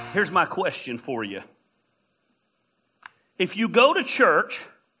Here's my question for you. If you go to church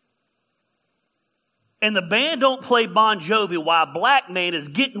and the band don't play Bon Jovi while a black man is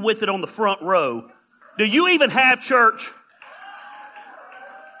getting with it on the front row, do you even have church?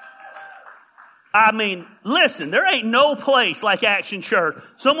 I mean, listen, there ain't no place like Action Church.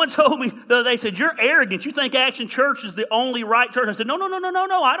 Someone told me the other day, said, you're arrogant. You think Action Church is the only right church? I said, no.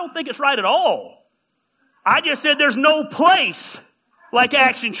 I don't think it's right at all. I just said there's no place like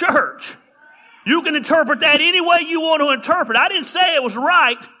Action Church. You can interpret that any way you want to interpret. I didn't say it was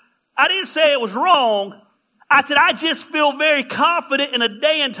right. I didn't say it was wrong. I said I just feel very confident in a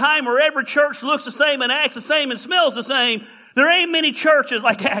day and time where every church looks the same and acts the same and smells the same. There ain't many churches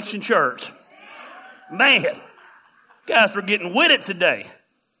like Action Church. Man, guys, we're getting with it today.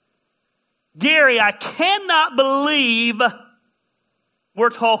 Gary, I cannot believe we're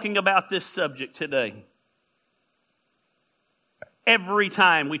talking about this subject today. Every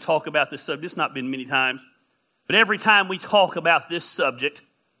time we talk about this subject, it's not been many times, but every time we talk about this subject,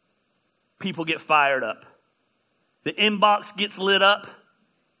 people get fired up. The inbox gets lit up.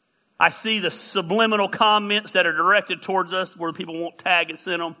 I see the subliminal comments that are directed towards us where people won't tag us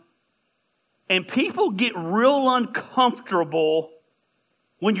in them. And people get real uncomfortable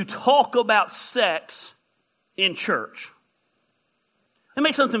when you talk about sex in church. Let me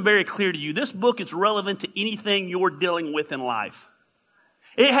make something very clear to you. This book is relevant to anything you're dealing with in life.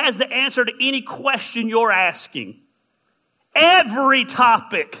 It has the answer to any question you're asking. Every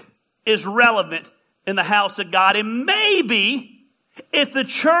topic is relevant in the house of God. And maybe if the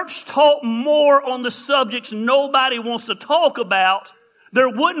church taught more on the subjects nobody wants to talk about, there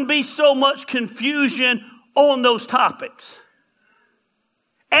wouldn't be so much confusion on those topics.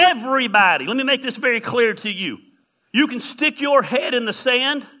 Everybody, let me make this very clear to you. You can stick your head in the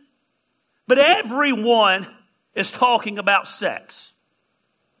sand, but everyone is talking about sex.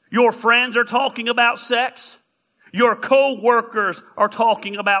 Your friends are talking about sex. Your co-workers are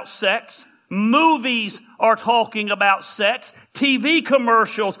talking about sex. Movies are talking about sex. TV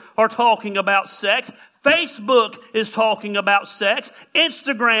commercials are talking about sex. Facebook is talking about sex.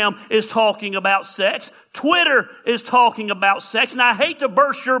 Instagram is talking about sex. Twitter is talking about sex. And I hate to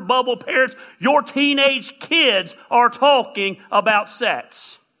burst your bubble, parents. Your teenage kids are talking about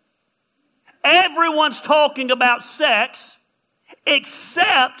sex. Everyone's talking about sex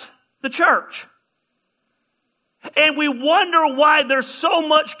except the church. And we wonder why there's so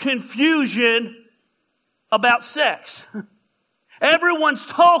much confusion about sex. Everyone's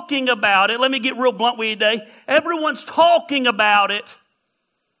talking about it. Let me get real blunt with you today. Everyone's talking about it,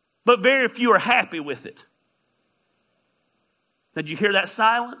 but very few are happy with it. Did you hear that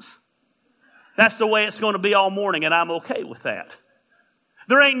silence? That's the way it's going to be all morning, and I'm okay with that.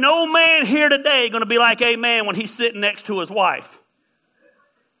 There ain't no man here today going to be like amen when he's sitting next to his wife.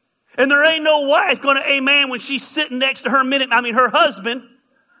 And there ain't no wife going to amen when she's sitting next to her husband.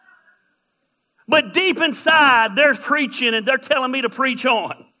 But deep inside, they're preaching and they're telling me to preach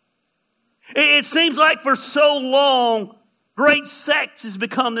on. It seems like for so long, great sex has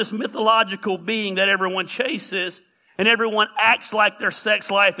become this mythological being that everyone chases and everyone acts like their sex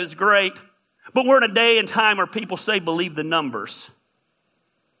life is great. But we're in a day and time where people say, believe the numbers.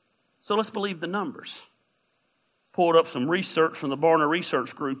 So let's believe the numbers. Pulled up some research from the Barna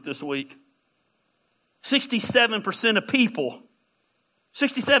Research Group this week. 67% of people,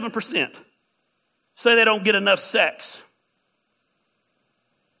 67%, say they don't get enough sex.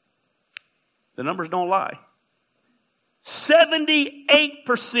 The numbers don't lie.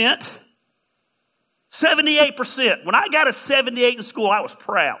 78%. When I got a 78 in school, I was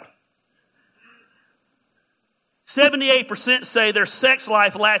proud. 78% say their sex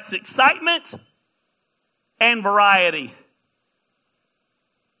life lacks excitement and variety.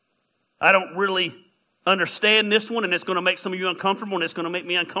 I don't really understand this one, and it's going to make some of you uncomfortable, and it's going to make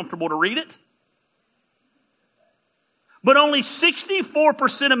me uncomfortable to read it. But only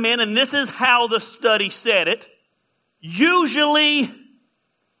 64% of men, and this is how the study said it, usually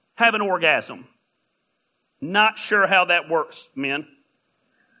have an orgasm. Not sure how that works, men.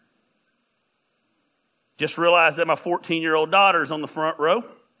 Just realized that my 14-year-old daughter is on the front row.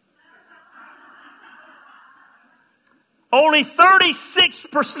 Only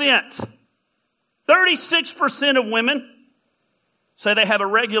 36% of women say they have a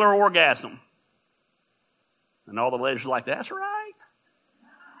regular orgasm. And all the ladies are like, that's right.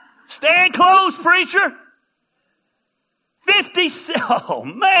 Stand close, preacher. 57. Oh,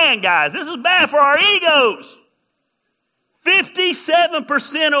 man, guys, this is bad for our egos.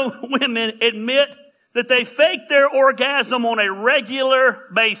 57% of women admit that they fake their orgasm on a regular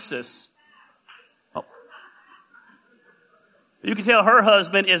basis. Oh. You can tell her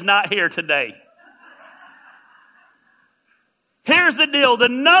husband is not here today. Here's the deal. The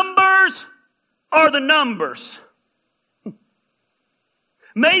numbers are the numbers.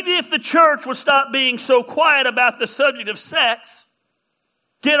 Maybe if the church would stop being so quiet about the subject of sex,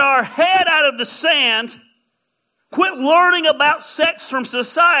 get our head out of the sand, quit learning about sex from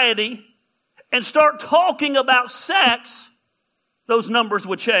society, and start talking about sex, those numbers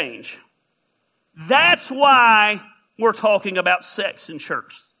would change. That's why we're talking about sex in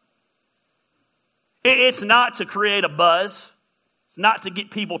church. It's not to create a buzz. It's not to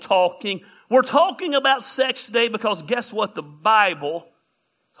get people talking. We're talking about sex today because guess what? The Bible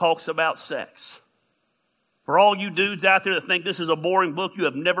talks about sex. For all you dudes out there that think this is a boring book, you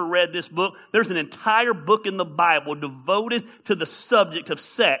have never read this book, there's an entire book in the Bible devoted to the subject of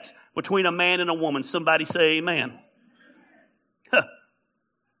sex between a man and a woman. Somebody say amen.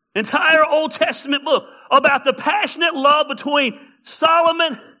 Entire Old Testament book about the passionate love between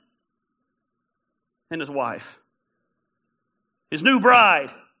Solomon and his wife, his new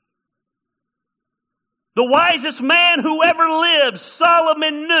bride. The wisest man who ever lived,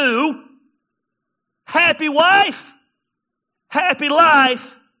 Solomon knew, happy wife, happy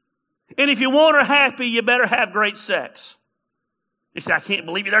life, and if you want her happy, you better have great sex. You say, I can't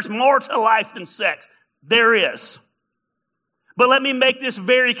believe it. There's more to life than sex. There is. But let me make this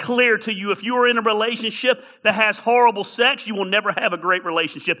very clear to you. If you are in a relationship that has horrible sex, you will never have a great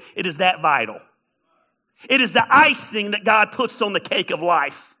relationship. It is that vital. It is the icing that God puts on the cake of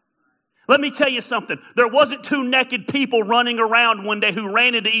life. Let me tell you something. There wasn't two naked people running around one day who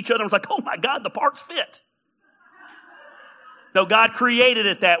ran into each other and was like, oh my God, the parts fit. No, God created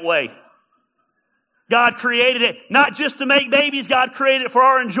it that way. God created it not just to make babies. God created it for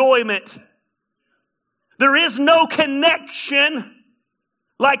our enjoyment. There is no connection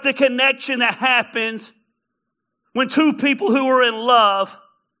like the connection that happens when two people who are in love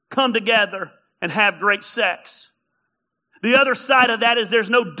come together and have great sex. The other side of that is there's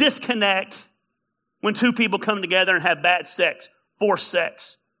no disconnect when two people come together and have bad sex, forced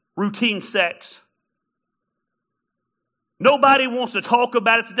sex, routine sex. Nobody wants to talk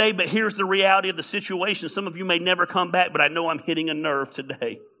about it today, but here's the reality of the situation. Some of you may never come back, but I know I'm hitting a nerve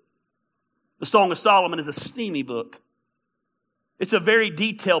today. The Song of Solomon is a steamy book. It's a very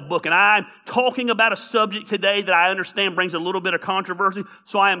detailed book, and I'm talking about a subject today that I understand brings a little bit of controversy,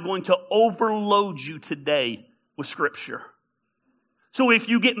 so I am going to overload you today with Scripture. So if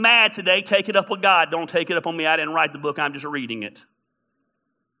you get mad today, take it up with God. Don't take it up on me. I didn't write the book. I'm just reading it.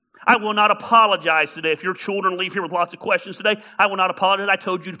 I will not apologize today. If your children leave here with lots of questions today, I will not apologize. I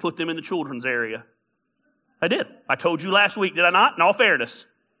told you to put them in the children's area. I did. I told you last week, did I not? In all fairness.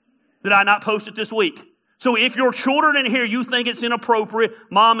 Did I not post it this week? So if your children in here, you think it's inappropriate,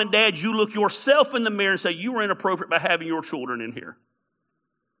 mom and dad, you look yourself in the mirror and say, you were inappropriate by having your children in here.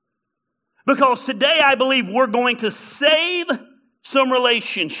 Because today I believe we're going to save some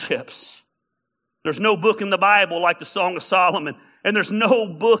relationships. There's no book in the Bible like the Song of Solomon. And there's no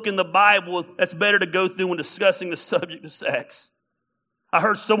book in the Bible that's better to go through when discussing the subject of sex. I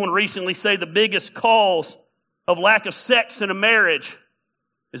heard someone recently say the biggest cause of lack of sex in a marriage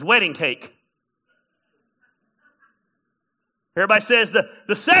is wedding cake. Everybody says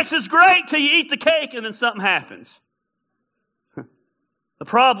the sex is great till you eat the cake and then something happens. The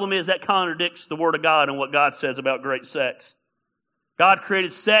problem is that contradicts the Word of God and what God says about great sex. God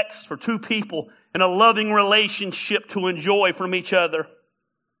created sex for two people in a loving relationship to enjoy from each other.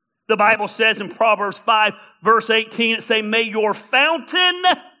 The Bible says in Proverbs 5, verse 18, it says, may your fountain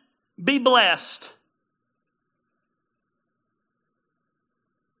be blessed.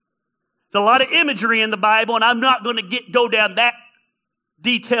 There's a lot of imagery in the Bible, and I'm not going to go down that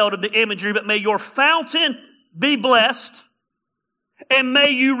detailed of the imagery, but may your fountain be blessed, and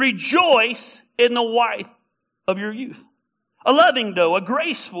may you rejoice in the wife of your youth. A loving doe, a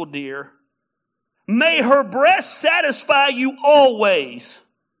graceful deer. May her breast satisfy you always.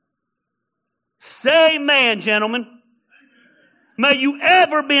 Say amen, gentlemen. May you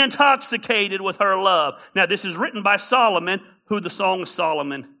ever be intoxicated with her love. Now, this is written by Solomon, who the Song of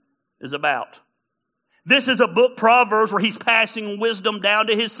Solomon is about. This is a book, Proverbs, where he's passing wisdom down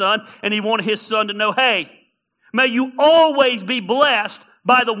to his son, and he wanted his son to know, hey, may you always be blessed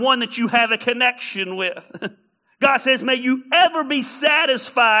by the one that you have a connection with. God says, may you ever be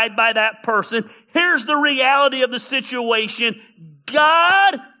satisfied by that person. Here's the reality of the situation.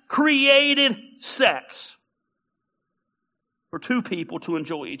 God created sex for two people to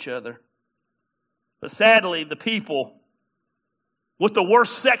enjoy each other. But sadly, the people with the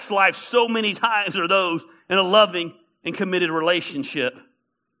worst sex life so many times are those in a loving and committed relationship.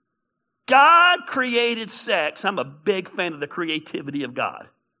 God created sex. I'm a big fan of the creativity of God.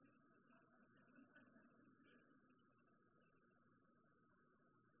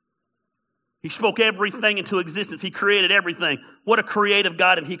 He spoke everything into existence. He created everything. What a creative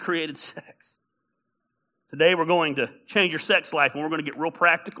God, and He created sex. Today we're going to change your sex life, and we're going to get real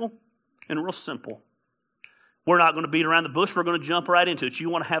practical and real simple. We're not going to beat around the bush. We're going to jump right into it. You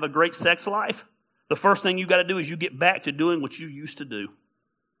want to have a great sex life? The first thing you got to do is you get back to doing what you used to do.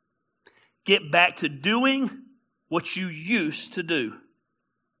 Get back to doing what you used to do.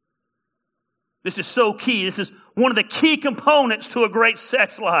 This is so key. This is one of the key components to a great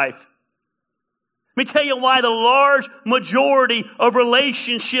sex life. Let me tell you why the large majority of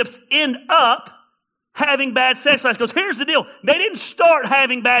relationships end up having bad sex lives. Because here's the deal. They didn't start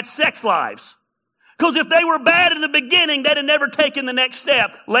having bad sex lives. Because if they were bad in the beginning, they'd have never taken the next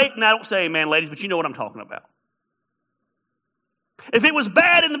step. And I don't say amen, ladies, but you know what I'm talking about. If it was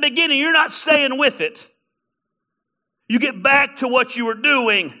bad in the beginning, you're not staying with it. You get back to what you were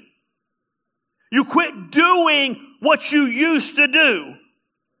doing. You quit doing what you used to do.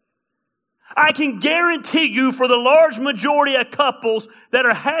 I can guarantee you for the large majority of couples that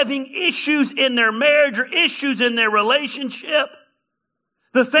are having issues in their marriage or issues in their relationship,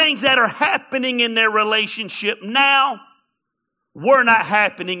 the things that are happening in their relationship now were not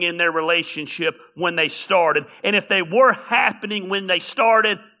happening in their relationship when they started. And if they were happening when they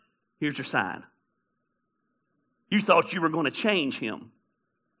started, here's your sign. You thought you were going to change him.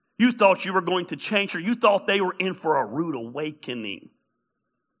 You thought you were going to change her. You thought they were in for a rude awakening.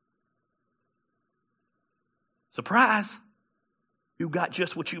 Surprise, you got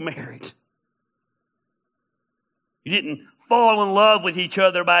just what you married. You didn't fall in love with each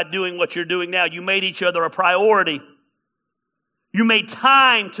other by doing what you're doing now. You made each other a priority. You made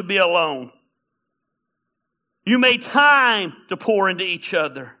time to be alone. You made time to pour into each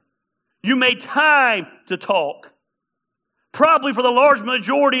other. You made time to talk. Probably for the large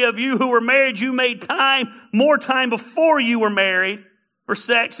majority of you who were married, you made more time before you were married for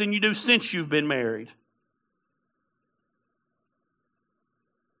sex than you do since you've been married.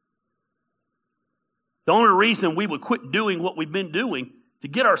 The only reason we would quit doing what we've been doing to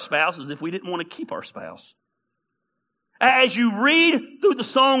get our spouse is if we didn't want to keep our spouse. As you read through the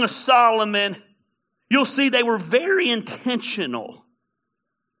Song of Solomon, you'll see they were very intentional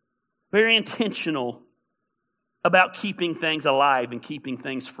about keeping things alive and keeping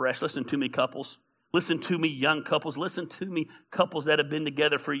things fresh. Listen to me, couples. Listen to me, young couples. Listen to me, couples that have been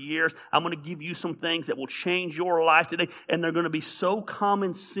together for years. I'm going to give you some things that will change your life today, and they're going to be so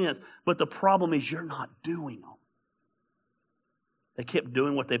common sense. But the problem is you're not doing them. They kept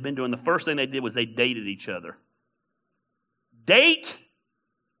doing what they've been doing. The first thing they did was they dated each other. Date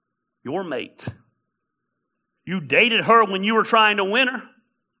your mate. You dated her when you were trying to win her.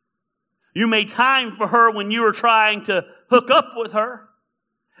 You made time for her when you were trying to hook up with her.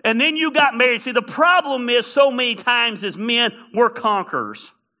 And then you got married. See, the problem is so many times as men, we're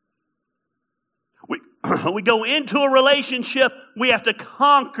conquerors. We go into a relationship, we have to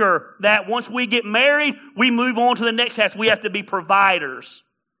conquer that. Once we get married, we move on to the next task. We have to be providers.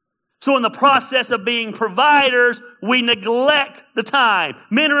 So in the process of being providers, we neglect the time.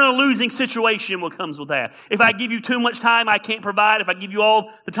 Men are in a losing situation what comes with that. If I give you too much time, I can't provide. If I give you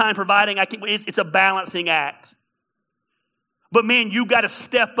all the time providing, I can't. It's a balancing act. But men, you got to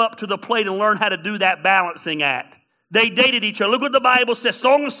step up to the plate and learn how to do that balancing act. They dated each other. Look what the Bible says.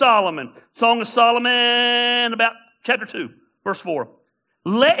 Song of Solomon. Song of Solomon, about chapter 2, verse 4.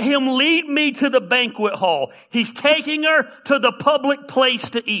 Let him lead me to the banquet hall. He's taking her to the public place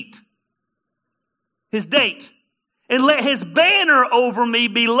to eat. His date. And let his banner over me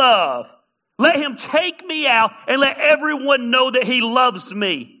be love. Let him take me out and let everyone know that he loves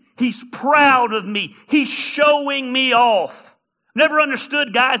me. He's proud of me. He's showing me off. Never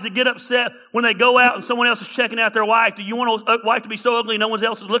understood guys that get upset when they go out and someone else is checking out their wife. Do you want a wife to be so ugly no one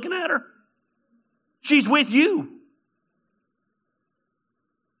else is looking at her? She's with you.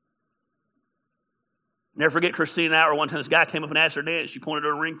 Never forget Christine and I one time this guy came up and asked her to dance. She pointed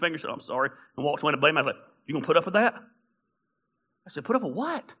her ring finger, said, I'm sorry, and walked away to blame. I was like, you going to put up with that? I said, put up with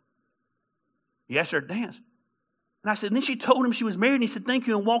what? He asked her to dance. And I said, and then she told him she was married, and he said, thank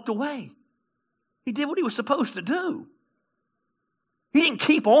you, and walked away. He did what he was supposed to do. He didn't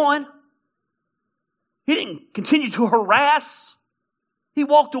keep on. He didn't continue to harass. He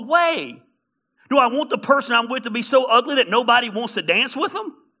walked away. Do I want the person I'm with to be so ugly that nobody wants to dance with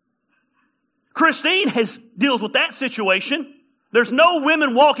them? Christine deals with that situation. There's no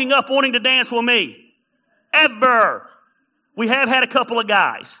women walking up wanting to dance with me. Ever. We have had a couple of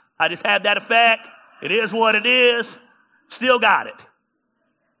guys. I just had that effect. It is what it is. Still got it.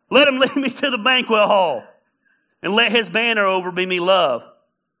 Let him lead me to the banquet hall, and let his banner over be me love.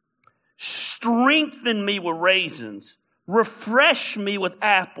 Strengthen me with raisins. Refresh me with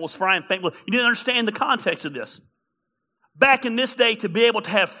apples, for I am faint. You didn't understand the context of this. Back in this day, to be able to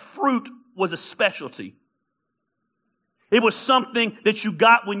have fruit was a specialty. It was something that you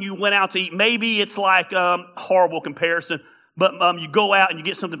got when you went out to eat. Maybe it's like horrible comparison, but you go out and you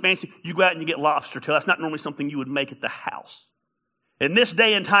get something fancy. You go out and you get lobster tail. That's not normally something you would make at the house. In this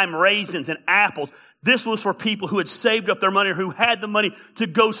day and time, raisins and apples, this was for people who had saved up their money or who had the money to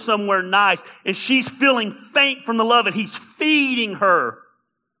go somewhere nice. And she's feeling faint from the love, and he's feeding her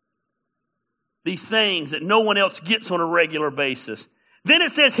these things that no one else gets on a regular basis. Then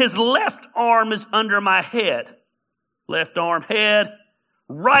it says his left arm is under my head. Left arm, head.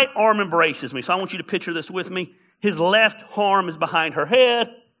 Right arm embraces me. So I want you to picture this with me. His left arm is behind her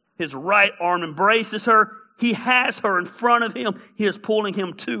head. His right arm embraces her. He has her in front of him. He is pulling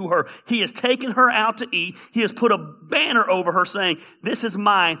him to her. He has taken her out to eat. He has put a banner over her saying, this is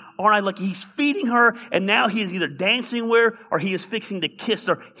mine. Aren't I lucky? He's feeding her, and now he is either dancing with her or he is fixing to kiss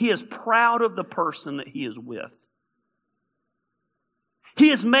her. He is proud of the person that he is with. He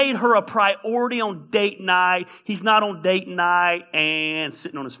has made her a priority on date night. He's not on date night and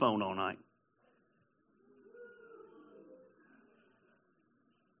sitting on his phone all night.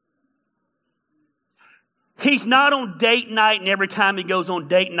 He's not on date night, and every time he goes on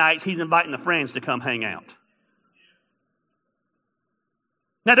date nights, he's inviting the friends to come hang out.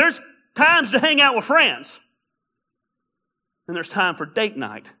 Now, there's times to hang out with friends, and there's time for date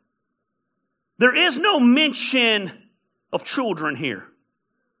night. There is no mention of children here.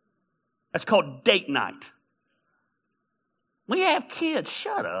 That's called date night. We have kids.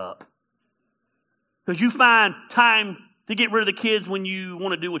 Shut up. Because you find time to get rid of the kids when you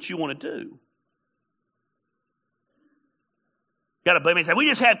want to do what you want to do. Got a buddy and say, we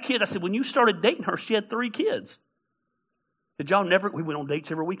just have kids. I said, when you started dating her, she had 3 kids. Did y'all never? We went on dates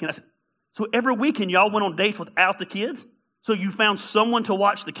every weekend. I said, so every weekend y'all went on dates without the kids? So you found someone to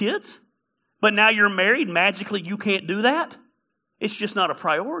watch the kids? But now you're married, magically you can't do that? It's just not a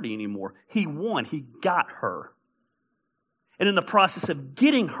priority anymore. He won. He got her. And in the process of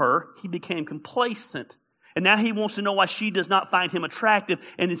getting her, he became complacent. And now he wants to know why she does not find him attractive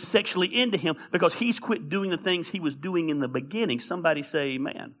and is sexually into him, because he's quit doing the things he was doing in the beginning. Somebody say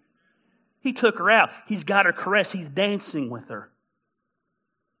amen. He took her out. He's got her caressed. He's dancing with her.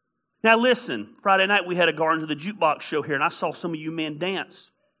 Now listen, Friday night we had a Gardens of the Jukebox show here, and I saw some of you men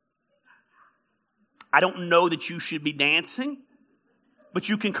dance. I don't know that you should be dancing, but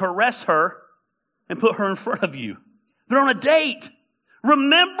you can caress her and put her in front of you. They're on a date.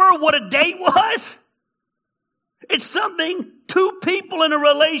 Remember what a date was? It's something 2 people in a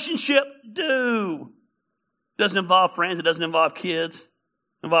relationship do. It doesn't involve friends. It doesn't involve kids.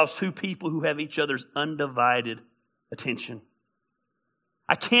 It involves 2 people who have each other's undivided attention.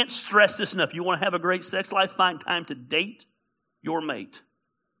 I can't stress this enough. You want to have a great sex life? Find time to date your mate.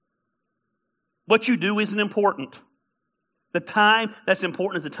 What you do isn't important. The time that's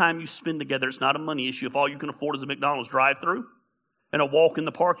important is the time you spend together. It's not a money issue. If all you can afford is a McDonald's drive-thru and a walk in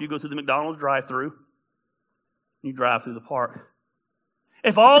the park, you go through the McDonald's drive-thru. You drive through the park.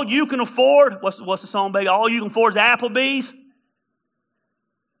 If all you can afford, what's the song, baby? All you can afford is Applebee's,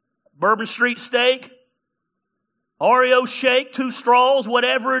 Bourbon Street steak, Oreo shake, 2 straws,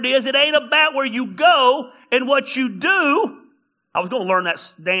 whatever it is. It ain't about where you go and what you do. I was going to learn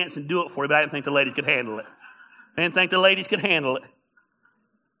that dance and do it for you, but I didn't think the ladies could handle it.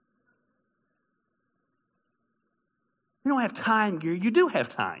 You don't have time, Gary. You do have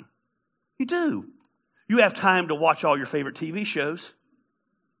time. You do. You have time to watch all your favorite TV shows.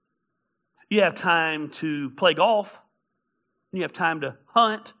 You have time to play golf. You have time to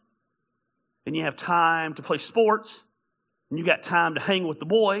hunt. And you have time to play sports. And you got time to hang with the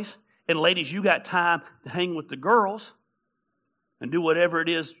boys. And ladies, you got time to hang with the girls and do whatever it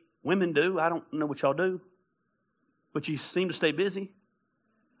is women do. I don't know what y'all do, but you seem to stay busy.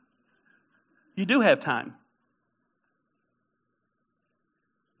 You do have time.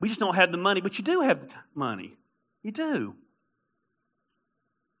 We just don't have the money, but you do have the money. You do.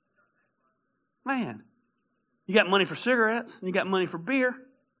 Man, you got money for cigarettes, and you got money for beer.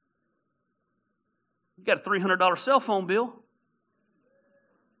 You got a $300 cell phone bill.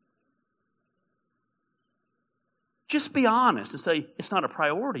 Just be honest and say, it's not a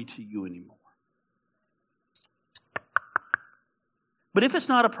priority to you anymore. But if it's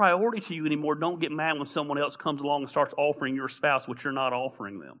not a priority to you anymore, don't get mad when someone else comes along and starts offering your spouse what you're not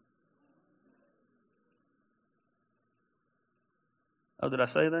offering them. Oh, did I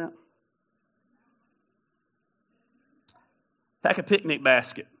say that? Pack a picnic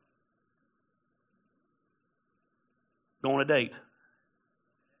basket. Go on a date.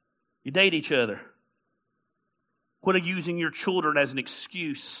 You date each other. Quit using your children as an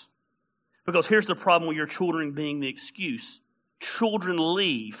excuse. Because here's the problem with your children being the excuse. Children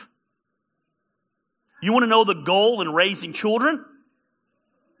leave. You want to know the goal in raising children?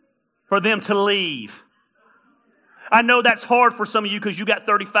 For them to leave. I know that's hard for some of you because you got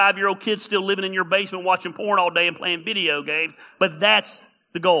 35-year-old kids still living in your basement watching porn all day and playing video games, but that's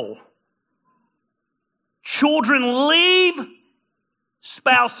the goal. Children leave,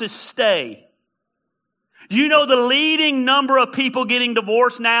 spouses stay. Do you know the leading number of people getting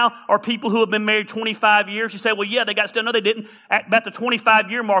divorced now are people who have been married 25 years? You say, well, yeah, they got still. No, they didn't. At about the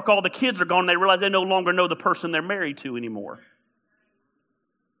 25-year mark, all the kids are gone and they realize they no longer know the person they're married to anymore.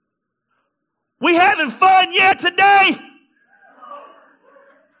 We having fun yet today?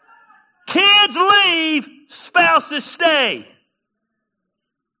 Kids leave, spouses stay.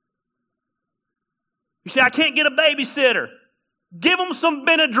 You say, I can't get a babysitter. Give them some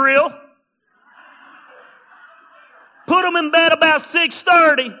Benadryl. Put them in bed about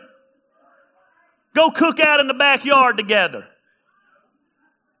 6:30. Go cook out in the backyard together.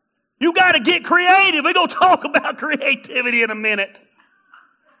 You got to get creative. We're going to talk about creativity in a minute.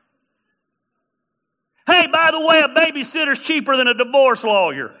 Hey, by the way, a babysitter's cheaper than a divorce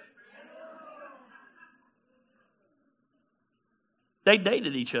lawyer. They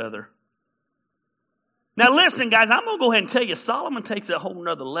dated each other. Now listen, guys, I'm going to go ahead and tell you, Solomon takes it a whole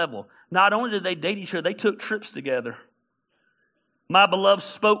nother level. Not only did they date each other, they took trips together. My beloved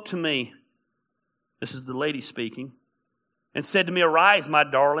spoke to me, this is the lady speaking, and said to me, arise, my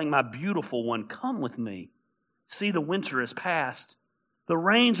darling, my beautiful one, come with me. See, the winter is past. The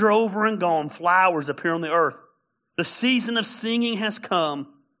rains are over and gone. Flowers appear on the earth. The season of singing has come.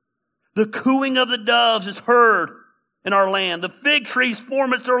 The cooing of the doves is heard in our land. The fig trees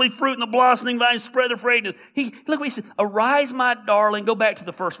form its early fruit, and the blossoming vines spread their fragrance. Look what he said. Arise, my darling. Go back to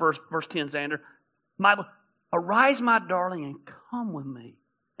the first verse 10, Xander. Arise, my darling, and come with me.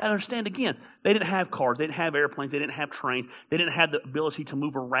 I understand again, they didn't have cars, they didn't have airplanes, they didn't have trains, they didn't have the ability to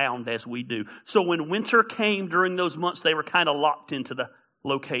move around as we do. So when winter came during those months, they were kind of locked into the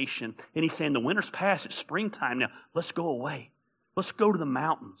location. And he's saying, the winter's past, it's springtime now. Let's go away. Let's go to the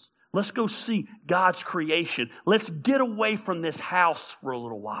mountains. Let's go see God's creation. Let's get away from this house for a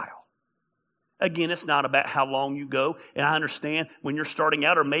little while. Again, it's not about how long you go. And I understand when you're starting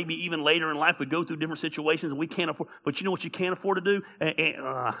out or maybe even later in life, we go through different situations and we can't afford. But you know what you can't afford to do?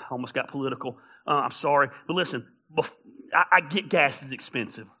 I almost got political. I'm sorry. But listen, I get gas is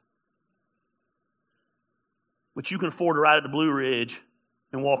expensive. But you can afford to ride at the Blue Ridge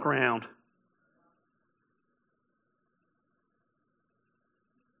and walk around.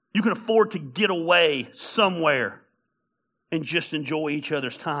 You can afford to get away somewhere and just enjoy each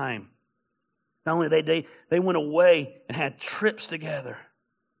other's time. Not only they went away and had trips together.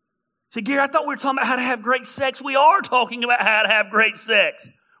 See, Gary, I thought we were talking about how to have great sex. We are talking about how to have great sex.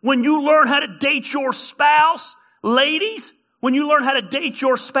 When you learn how to date your spouse, ladies, when you learn how to date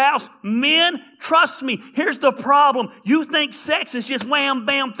your spouse, men, trust me, here's the problem. You think sex is just wham,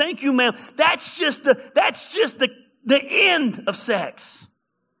 bam, thank you, ma'am. That's just the end of sex.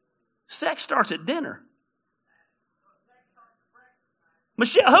 Sex starts at dinner.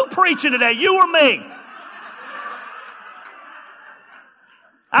 Michelle, who preaching today? You or me?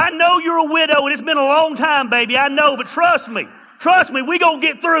 I know you're a widow and it's been a long time, baby. I know, but trust me, we gonna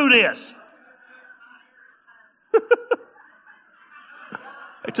get through this.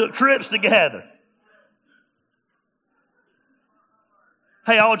 They took trips together.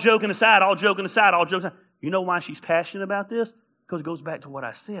 Hey, all joking aside. You know why she's passionate about this? Because it goes back to what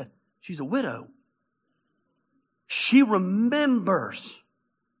I said. She's a widow. She remembers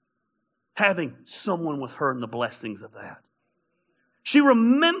having someone with her and the blessings of that. She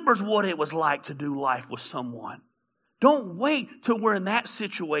remembers what it was like to do life with someone. Don't wait till we're in that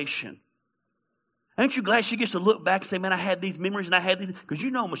situation. Aren't you glad she gets to look back and say, man, I had these memories and I had these? Because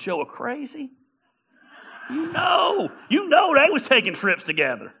you know Michelle was crazy. You know they was taking trips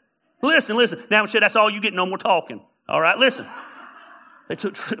together. Listen. Now, Michelle, that's all you get. No more talking. All right, listen. They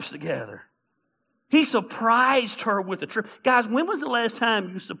took trips together. He surprised her with a trip. Guys, when was the last time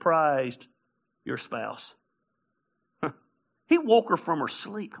you surprised your spouse? He woke her from her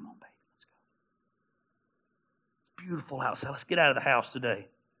sleep. Come on, baby, let's go. It's beautiful outside. Let's get out of the house today.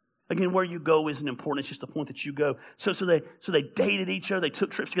 Again, where you go isn't important. It's just the point that you go. So they dated each other. They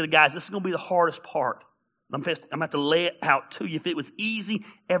took trips together. Guys, this is going to be the hardest part. I'm about to lay it out to you. If it was easy,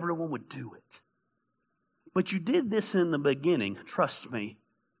 everyone would do it. But you did this in the beginning. Trust me.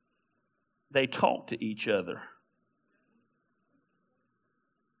 They talked to each other.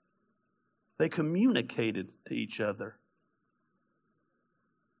 They communicated to each other.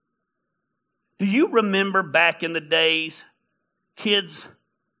 you remember back in the days, kids,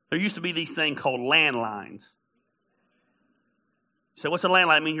 there used to be these things called landlines. So what's a landline?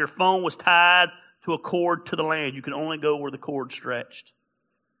 I mean, your phone was tied to a cord to the land. You could only go where the cord stretched.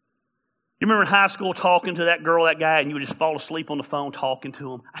 You remember in high school talking to that girl, that guy, and you would just fall asleep on the phone talking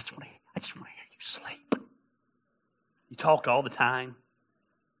to him. I just want to hear you sleep. You talked all the time.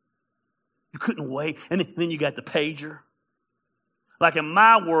 You couldn't wait. And then you got the pager. Like in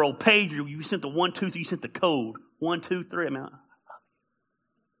my world, pager, you sent the 1, 2, 3, you sent the code. 1, 2, 3. I mean,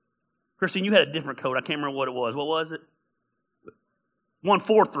 Christine, you had a different code. I can't remember what it was. What was it? 1,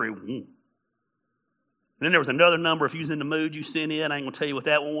 4, 3. And then there was another number. If you was in the mood, you sent in. I ain't going to tell you what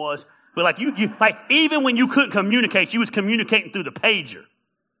that one was. But like like even when you couldn't communicate, you was communicating through the pager.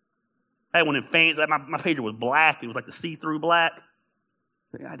 I had one in fans. My pager was black. It was like the see-through black.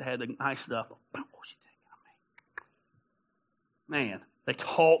 I had to have the nice stuff. What was you thinking of me? Man, they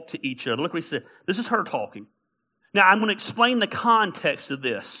talked to each other. Look what he said. This is her talking. Now, I'm going to explain the context of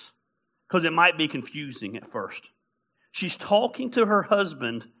this because it might be confusing at first. She's talking to her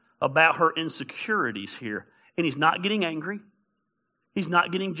husband about her insecurities here. And he's not getting angry. He's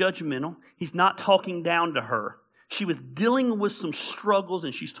not getting judgmental. He's not talking down to her. She was dealing with some struggles,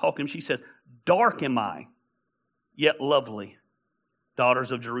 and she's talking. She says, "Dark am I, yet lovely,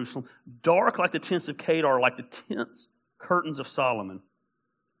 daughters of Jerusalem. Dark like the tents of Kedar, like the tents curtains of Solomon.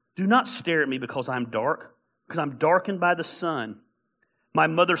 Do not stare at me because I'm dark, because I'm darkened by the sun. My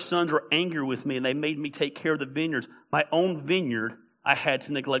mother's sons were angry with me, and they made me take care of the vineyards. My own vineyard I had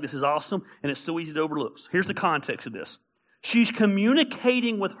to neglect." This is awesome, and it's so easy to overlook. Here's the context of this. She's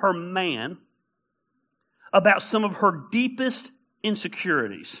communicating with her man about some of her deepest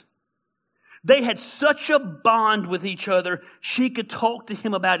insecurities. They had such a bond with each other, she could talk to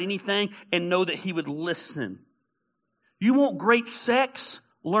him about anything and know that he would listen. You want great sex?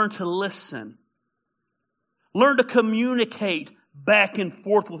 Learn to listen. Learn to communicate back and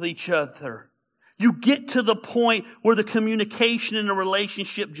forth with each other. You get to the point where the communication in a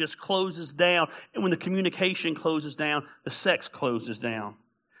relationship just closes down. And when the communication closes down, the sex closes down.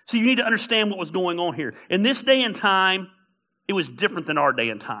 So you need to understand what was going on here. In this day and time, it was different than our day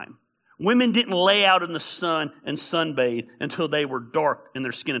and time. Women didn't lay out in the sun and sunbathe until they were dark in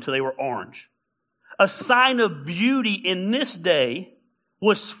their skin, until they were orange. A sign of beauty in this day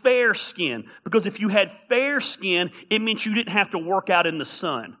was fair skin. Because if you had fair skin, it meant you didn't have to work out in the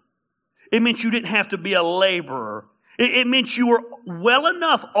sun. It meant you didn't have to be a laborer. It meant you were well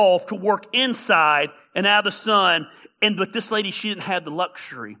enough off to work inside and out of the sun. But this lady, she didn't have the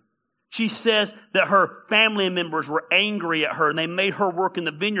luxury. She says that her family members were angry at her and they made her work in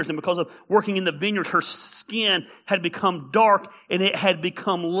the vineyards. And because of working in the vineyards, her skin had become dark and it had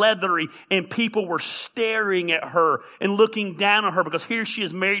become leathery. And people were staring at her and looking down on her because here she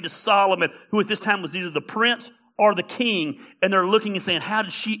is married to Solomon, who at this time was either the prince or the king. And they're looking and saying, how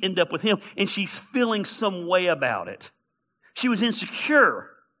did she end up with him? And she's feeling some way about it. She was insecure,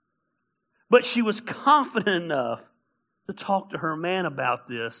 but she was confident enough to talk to her man about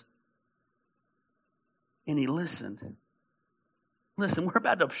this. And he listened. Listen, we're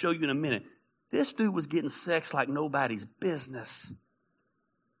about to show you in a minute. This dude was getting sex like nobody's business.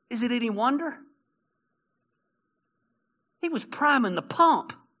 Is it any wonder? He was priming the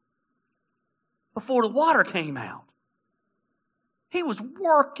pump before the water came out. He was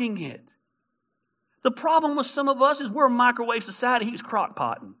working it. The problem with some of us is we're a microwave society. He was crock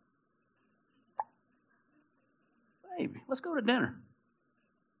potting. Baby, let's go to dinner.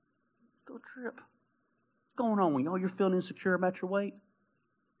 Let's go trip. What's going on with y'all? You're feeling insecure about your weight?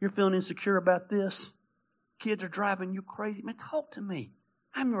 You're feeling insecure about this? Kids are driving you crazy? Man, talk to me.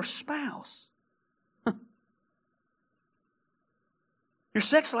 I'm your spouse. Your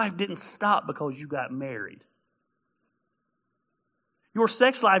sex life didn't stop because you got married. Your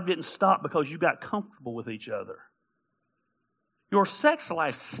sex life didn't stop because you got comfortable with each other. Your sex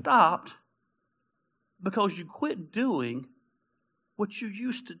life stopped because you quit doing what you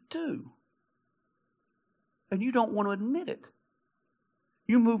used to do. And you don't want to admit it.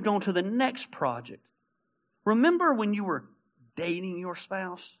 You moved on to the next project. Remember when you were dating your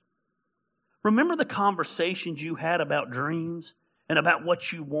spouse? Remember the conversations you had about dreams and about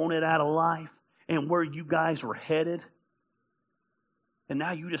what you wanted out of life and where you guys were headed? And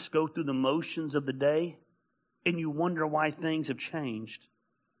now you just go through the motions of the day and you wonder why things have changed.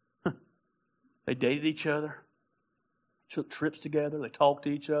 They dated each other, took trips together, they talked to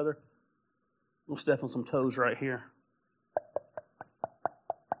each other. We'll step on some toes right here.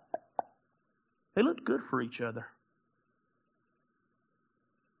 They looked good for each other.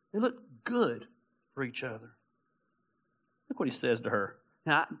 They looked good for each other. Look what he says to her.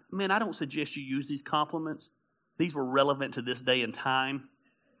 Now, man, I don't suggest you use these compliments. These were relevant to this day and time.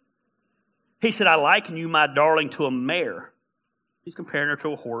 He said, I liken you, my darling, to a mare. He's comparing her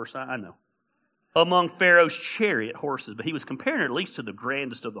to a horse, I know. Among Pharaoh's chariot horses, but he was comparing her at least to the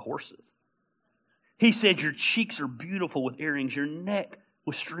grandest of the horses. He said, your cheeks are beautiful with earrings, your neck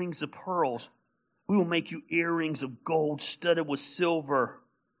with strings of pearls. We will make you earrings of gold studded with silver.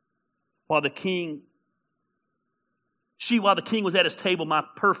 While the king was at his table, my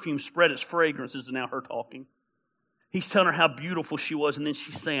perfume spread its fragrance. This is now her talking. He's telling her how beautiful she was, and then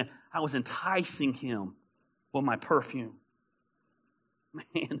she's saying, I was enticing him with my perfume.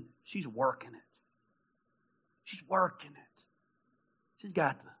 Man, she's working it. She's working it. She's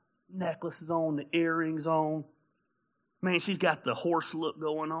got the necklaces on, the earrings on. Man, she's got the horse look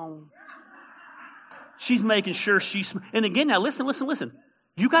going on. She's making sure she's... And again, now listen.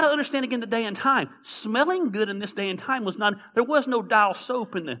 You got to understand again the day and time. Smelling good in this day and time was not... There was no Dial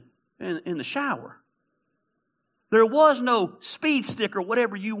soap in the shower. There was no speed stick or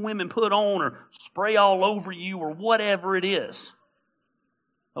whatever you women put on or spray all over you or whatever it is.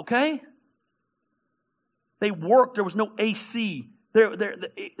 Okay? They worked. There was no AC.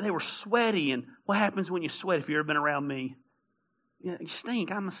 They were sweaty. And what happens when you sweat if you've ever been around me? You stink.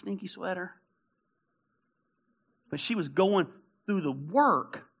 I'm a stinky sweater. But she was going through the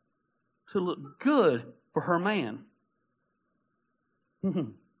work to look good for her man.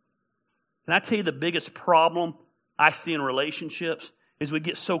 Can I tell you the biggest problem I see in relationships is we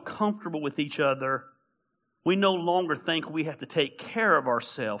get so comfortable with each other, we no longer think we have to take care of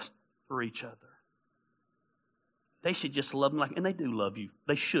ourselves for each other. They should just love them and they do love you.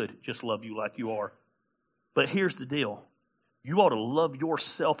 They should just love you like you are. But here's the deal. You ought to love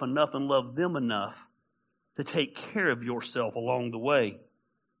yourself enough and love them enough to take care of yourself along the way.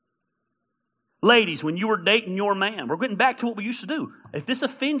 Ladies, when you were dating your man, we're getting back to what we used to do. If this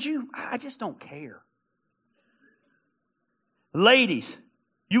offends you, I just don't care. Ladies,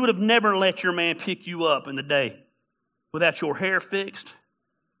 you would have never let your man pick you up in the day without your hair fixed,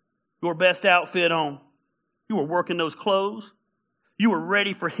 your best outfit on. You were working those clothes. You were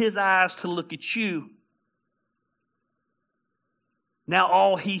ready for his eyes to look at you. Now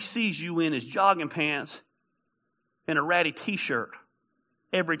all he sees you in is jogging pants and a ratty t-shirt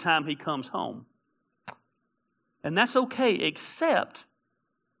every time he comes home. And that's okay, except,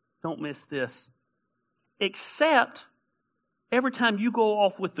 don't miss this, except every time you go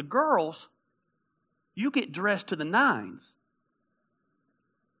off with the girls, you get dressed to the nines.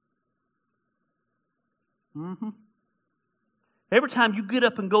 Every time you get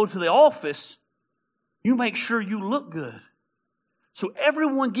up and go to the office, you make sure you look good. So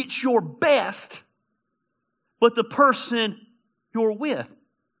everyone gets your best, but the person you're with.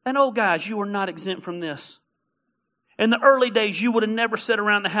 And oh guys, you are not exempt from this. In the early days, you would have never sat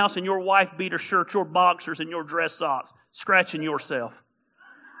around the house in your wife beater shirt, your boxers, and your dress socks, scratching yourself.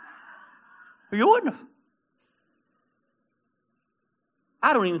 You wouldn't have.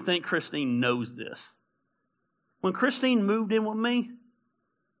 I don't even think Christine knows this. When Christine moved in with me,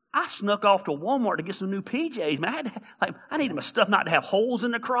 I snuck off to Walmart to get some new PJs. Man, I needed my stuff not to have holes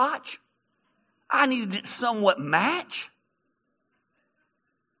in the crotch. I needed it somewhat match.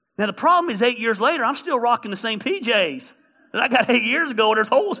 Now the problem is 8 years later, I'm still rocking the same PJs that I got 8 years ago, and there's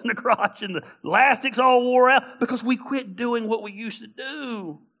holes in the crotch and the elastics all wore out because we quit doing what we used to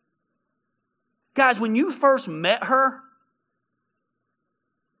do. Guys, when you first met her,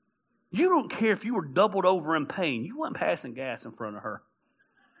 you don't care if you were doubled over in pain. You weren't passing gas in front of her.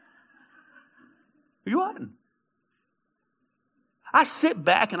 You wasn't. I sit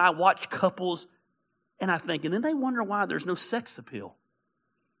back and I watch couples and I think, and then they wonder why there's no sex appeal.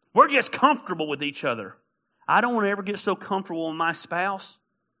 We're just comfortable with each other. I don't want to ever get so comfortable with my spouse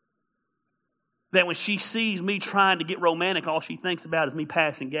that when she sees me trying to get romantic, all she thinks about is me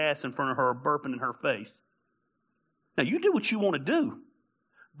passing gas in front of her or burping in her face. Now, you do what you want to do,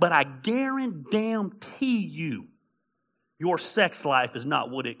 but I guarantee you your sex life is not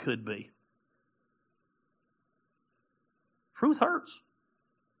what it could be. Truth hurts.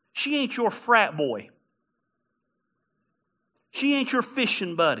 She ain't your frat boy. She ain't your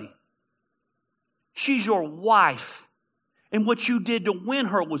fishing buddy. She's your wife. And what you did to win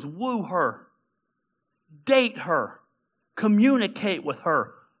her was woo her, date her, communicate with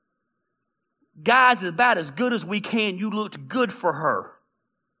her. Guys, about as good as we can, you looked good for her.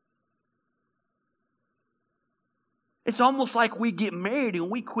 It's almost like we get married and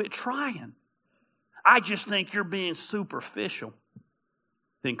we quit trying. I just think you're being superficial.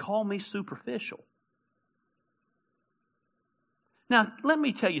 Then call me superficial. Now, let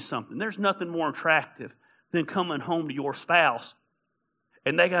me tell you something. There's nothing more attractive than coming home to your spouse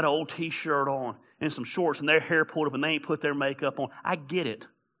and they got an old T-shirt on and some shorts and their hair pulled up and they ain't put their makeup on. I get it.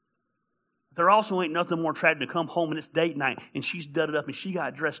 There also ain't nothing more attractive to come home and it's date night and she's dudded up and she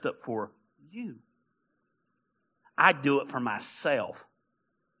got dressed up for you. I do it for myself.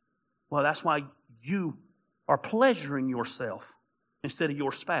 Well, that's why you are pleasuring yourself instead of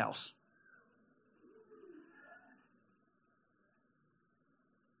your spouse.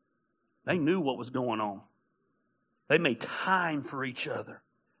 They knew what was going on. They made time for each other.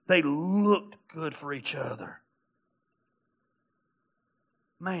 They looked good for each other.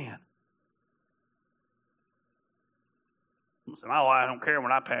 Man. Oh, I don't care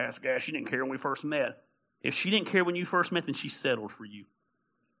when I pass gas. She didn't care when we first met. If she didn't care when you first met, then she settled for you.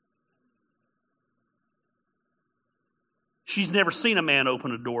 She's never seen a man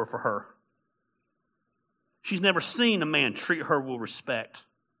open a door for her. She's never seen a man treat her with respect.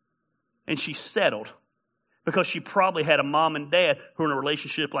 And she settled because she probably had a mom and dad who were in a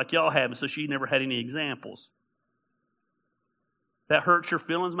relationship like y'all have, and so she never had any examples. That hurts your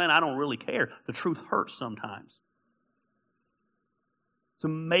feelings, man? I don't really care. The truth hurts sometimes. It's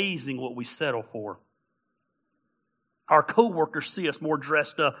amazing what we settle for. Our coworkers see us more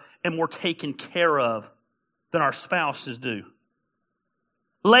dressed up and more taken care of than our spouses do.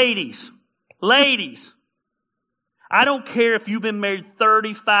 Ladies, I don't care if you've been married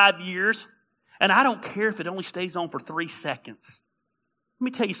 35 years, and I don't care if it only stays on for 3 seconds. Let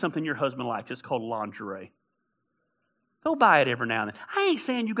me tell you something your husband likes. It's called lingerie. Go buy it every now and then. I ain't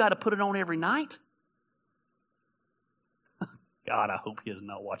saying you got to put it on every night. God, I hope he is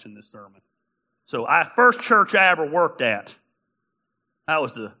not watching this sermon. So, first church I ever worked at, I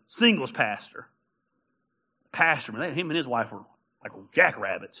was the singles pastor. Pastor, man, him and his wife were like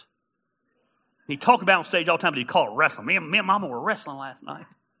jackrabbits. He talked about on stage all the time, but he'd call it wrestling. Me and Mama were wrestling last night.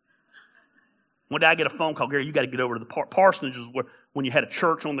 One day I get a phone call, Gary, you got to get over to the parsonages where when you had a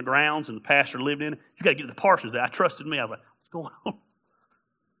church on the grounds and the pastor lived in it. You got to get to the parsonage. I trusted me. I was like, what's going on?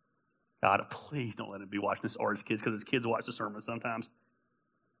 God, please don't let him be watching this or his kids, because his kids watch the sermon sometimes.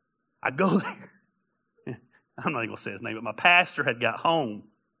 I go there. I'm not even going to say his name, but my pastor had got home,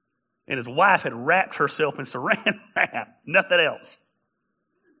 and his wife had wrapped herself in saran wrap, nothing else.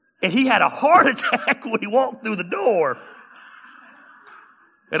 And he had a heart attack when he walked through the door.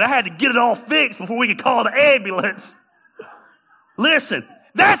 And I had to get it all fixed before we could call the ambulance. Listen,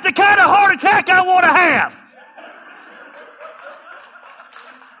 that's the kind of heart attack I want to have.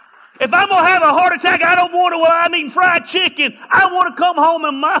 If I'm going to have a heart attack, I don't want to while I'm eating fried chicken. I want to come home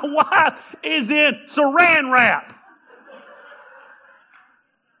and my wife is in saran wrap.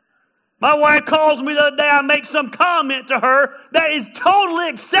 My wife calls me the other day. I make some comment to her that is totally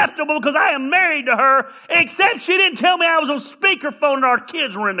acceptable because I am married to her, except she didn't tell me I was on speakerphone and our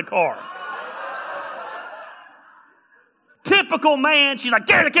kids were in the car. Typical man. She's like,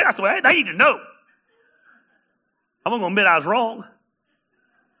 get the kid. I said, well, they need to know. I'm not going to admit I was wrong.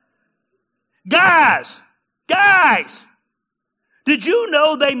 Guys, did you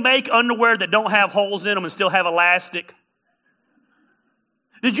know they make underwear that don't have holes in them and still have elastic?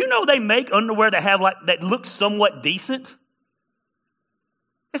 Did you know they make underwear that have that looks somewhat decent?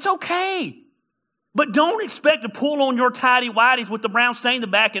 It's okay. But don't expect to pull on your tidy whities with the brown stain in the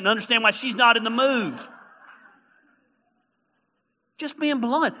back and understand why she's not in the mood. Just being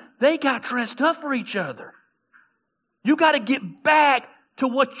blunt, they got dressed up for each other. You got to get back to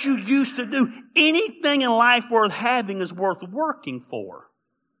what you used to do. Anything in life worth having is worth working for.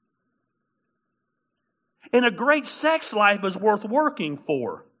 And a great sex life is worth working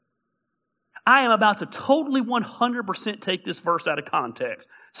for. I am about to totally 100% take this verse out of context.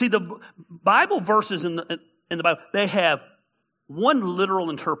 See, the Bible verses in the Bible, they have one literal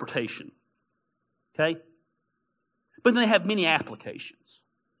interpretation. Okay? But then they have many applications.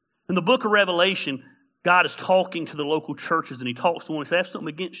 In the book of Revelation, God is talking to the local churches, and he talks to one and says, I have something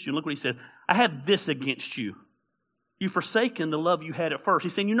against you. And look what he says. I have this against you. You've forsaken the love you had at first.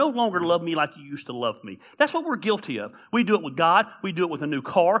 He's saying, you no longer love me like you used to love me. That's what we're guilty of. We do it with God. We do it with a new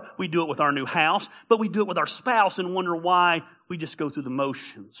car. We do it with our new house. But we do it with our spouse and wonder why we just go through the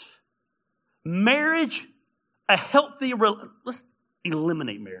motions. Marriage, let's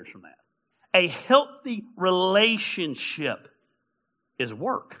eliminate marriage from that. A healthy relationship is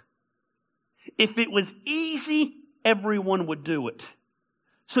work. If it was easy, everyone would do it.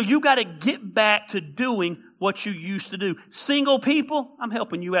 So you got to get back to doing what you used to do. Single people, I'm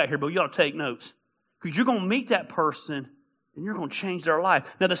helping you out here, but you ought to take notes. Because you're going to meet that person and you're going to change their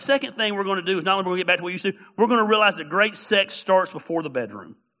life. Now, the second thing we're going to do is not only we're going to get back to what we used to do, we're going to realize that great sex starts before the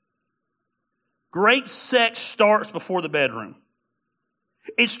bedroom. Great sex starts before the bedroom.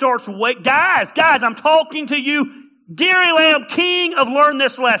 It starts, guys, I'm talking to you Gary Lamb, king of Learn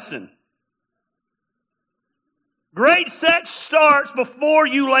This Lesson. Great sex starts before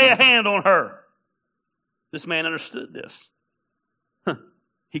you lay a hand on her. This man understood this.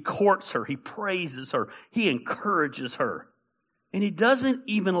 He courts her. He praises her. He encourages her. And he doesn't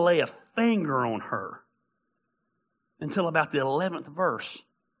even lay a finger on her until about the 11th verse.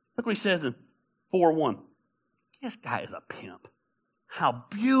 Look what he says in 4:1. This guy is a pimp. How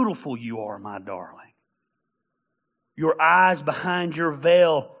beautiful you are, my darling. Your eyes behind your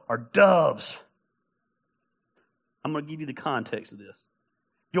veil are doves. I'm going to give you the context of this.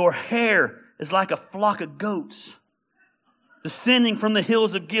 Your hair is like a flock of goats descending from the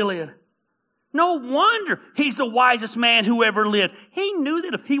hills of Gilead. No wonder he's the wisest man who ever lived. He knew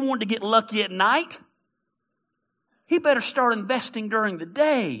that if he wanted to get lucky at night, he better start investing during the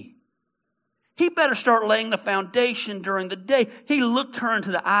day. He better start laying the foundation during the day. He looked her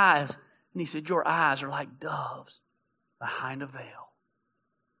into the eyes and he said, your eyes are like doves behind a veil.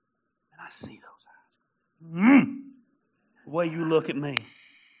 And I see those eyes. The way you look at me.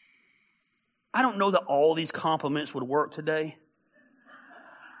 I don't know that all these compliments would work today.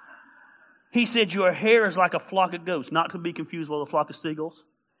 He said, your hair is like a flock of goats, not to be confused with a flock of seagulls.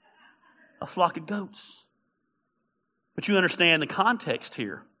 A flock of goats. But you understand the context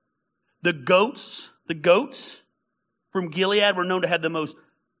here. The goats from Gilead were known to have the most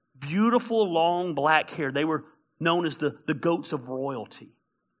beautiful, long, black hair. They were known as the goats of royalty.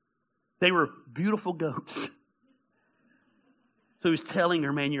 They were beautiful goats. So he was telling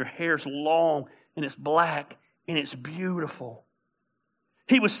her, man, your hair's long and it's black and it's beautiful.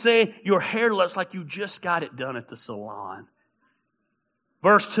 He was saying, your hair looks like you just got it done at the salon.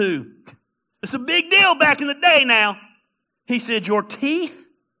 Verse 2. It's a big deal back in the day now. He said, your teeth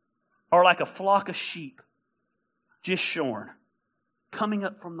are like a flock of sheep just shorn, coming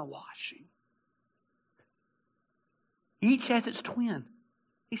up from the washing. Each has its twin.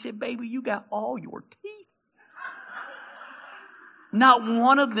 He said, baby, you got all your teeth. Not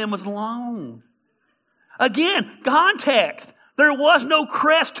one of them was long. Again, context. There was no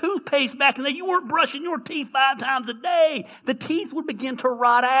Crest toothpaste back in the day. You weren't brushing your teeth 5 times a day. The teeth would begin to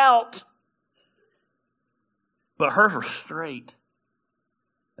rot out. But hers were straight.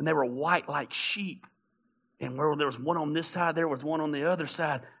 And they were white like sheep. And where there was one on this side, there was one on the other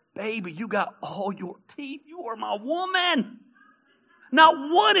side. Baby, you got all your teeth. You are my woman. Not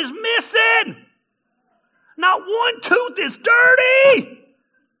one is missing. Not one tooth is dirty.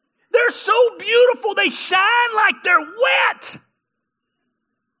 They're so beautiful. They shine like they're wet.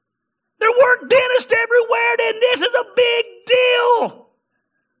 There weren't dentists everywhere, and this is a big deal.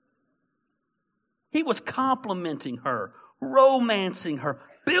 He was complimenting her, romancing her,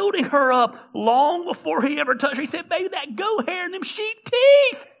 building her up long before he ever touched her. He said, baby, that goat hair and them sheep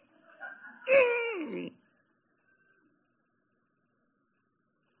teeth.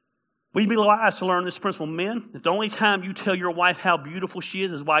 We'd be wise to learn this principle. Men, if the only time you tell your wife how beautiful she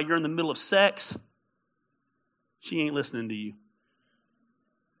is while you're in the middle of sex, she ain't listening to you.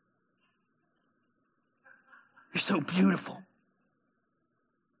 You're so beautiful.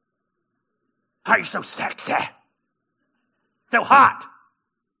 How are you so sexy? So hot.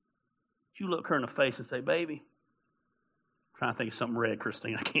 You look her in the face and say, baby, I'm trying to think of something red,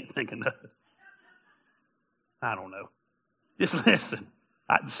 Christine. I can't think of nothing. I don't know. Just listen.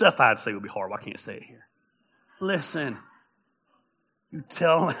 The stuff I'd say would be horrible. I can't say it here. Listen. You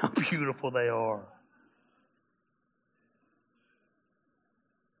tell them how beautiful they are.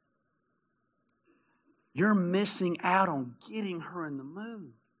 You're missing out on getting her in the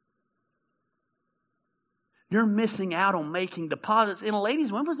mood. You're missing out on making deposits. And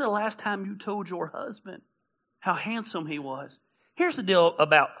ladies, when was the last time you told your husband how handsome he was? Here's the deal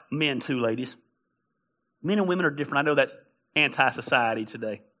about men too, ladies. Men and women are different. I know that's anti-society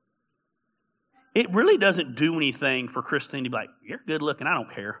today. It really doesn't do anything for Christine to be like, you're good looking, I don't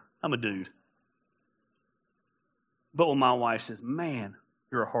care. I'm a dude. But when my wife says, man,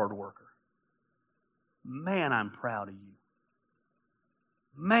 you're a hard worker. Man, I'm proud of you.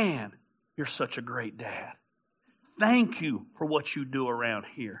 Man, you're such a great dad. Thank you for what you do around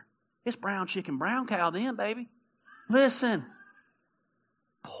here. It's brown chicken, brown cow then, baby. Listen.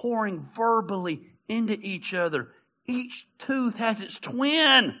 Pouring verbally into each other. Each tooth has its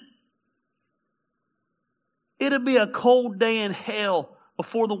twin. It'll be a cold day in hell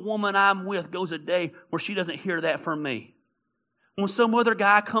before the woman I'm with goes a day where she doesn't hear that from me. When some other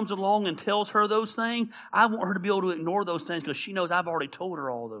guy comes along and tells her those things, I want her to be able to ignore those things because she knows I've already told her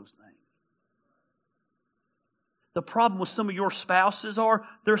all those things. The problem with some of your spouses are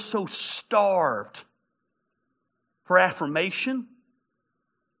they're so starved for affirmation.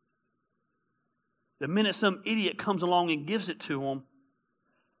 The minute some idiot comes along and gives it to them,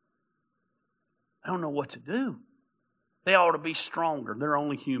 I don't know what to do. They ought to be stronger. They're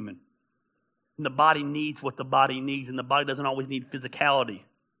only human. And the body needs what the body needs, and the body doesn't always need physicality.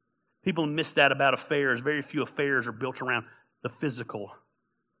 People miss that about affairs. Very few affairs are built around the physical.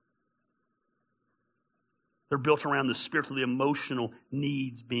 They're built around the spiritual, the emotional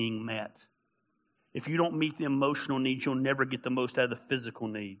needs being met. If you don't meet the emotional needs, you'll never get the most out of the physical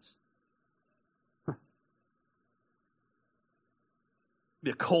needs. It'll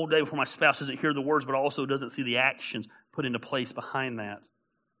be a cold day before my spouse doesn't hear the words, but also doesn't see the actions put into place behind that.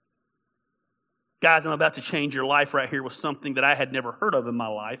 Guys, I'm about to change your life right here with something that I had never heard of in my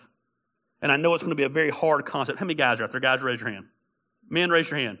life. And I know it's going to be a very hard concept. How many guys are out there? Guys, raise your hand. Men, raise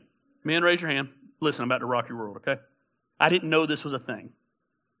your hand. Men, raise your hand. Listen, I'm about to rock your world, okay? I didn't know this was a thing.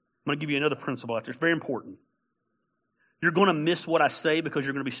 I'm going to give you another principle out there. It's very important. You're going to miss what I say because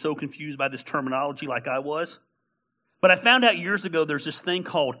you're going to be so confused by this terminology like I was. But I found out years ago there's this thing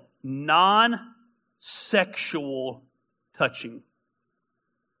called non-sexual touching.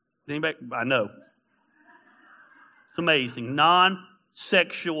 Anybody? I know. It's amazing.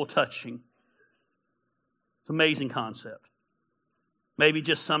 Non-sexual touching. It's an amazing concept. Maybe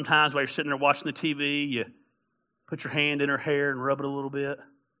just sometimes while you're sitting there watching the TV, you put your hand in her hair and rub it a little bit.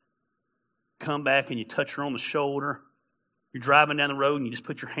 Come back and you touch her on the shoulder. You're driving down the road and you just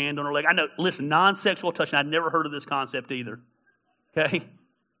put your hand on her leg. I know, listen, non-sexual touching, I'd never heard of this concept either. Okay?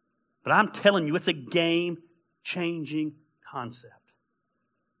 But I'm telling you, it's a game-changing concept.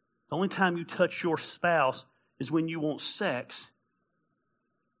 The only time you touch your spouse is when you want sex,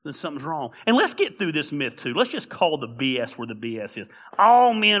 then something's wrong. And let's get through this myth too. Let's just call the BS where the BS is.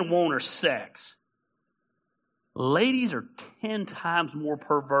 All men want are sex. Ladies are 10 times more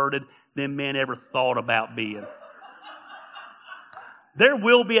perverted than men ever thought about being. There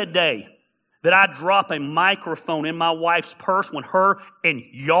will be a day that I drop a microphone in my wife's purse when her and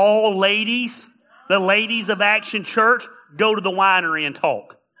y'all ladies, the ladies of Action Church, go to the winery and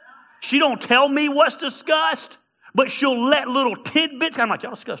talk. She don't tell me what's discussed, but she'll let little tidbits. I'm like,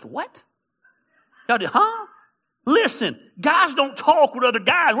 y'all discussed what? Y'all did, huh? Listen, guys don't talk with other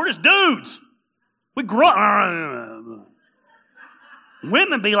guys. We're just dudes. We grunt.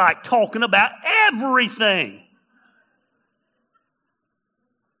 Women be like talking about everything.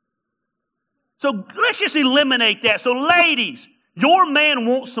 So let's just eliminate that. So ladies, your man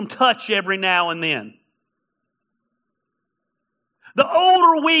wants some touch every now and then. The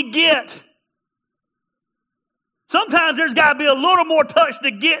older we get, sometimes there's got to be a little more touch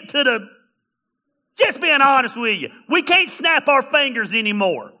to get to the, just being honest with you. We can't snap our fingers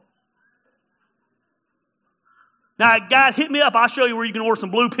anymore. Now, guys, hit me up. I'll show you where you can order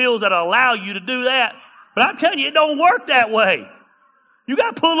some blue pills that'll allow you to do that. But I'm telling you, it don't work that way. You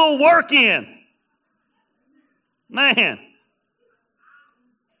got to put a little work in. Man.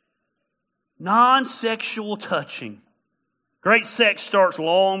 Non-sexual touching. Great sex starts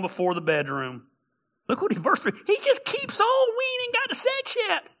long before the bedroom. Look what verse 3. He just keeps on. We ain't even got to sex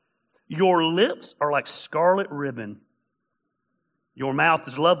yet. Your lips are like scarlet ribbon. Your mouth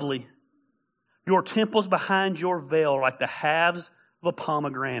is lovely. Your temples behind your veil are like the halves of a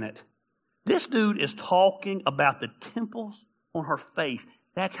pomegranate. This dude is talking about the temples on her face.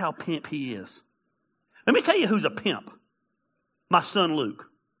 That's how pimp he is. Let me tell you who's a pimp. My son Luke.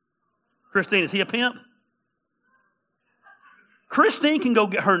 Christine, is he a pimp? Christine can go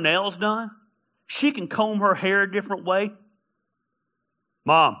get her nails done. She can comb her hair a different way.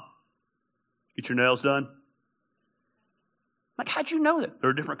 Mom, get your nails done. Like, how'd you know that?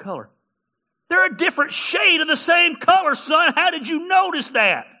 They're a different color. They're a different shade of the same color, son. How did you notice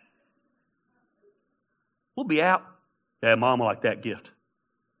that? We'll be out. Yeah, Mom, I like that gift.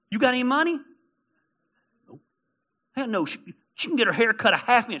 You got any money? Hell no, she can get her hair cut a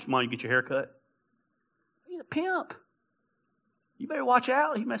half inch. Mom, you get your hair cut. He's a pimp. You better watch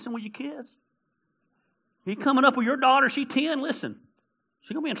out. He's messing with your kids. He coming up with your daughter. She 10. Listen,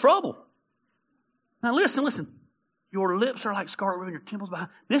 she's going to be in trouble. Now listen. Your lips are like scarlet ribbon, your temples behind.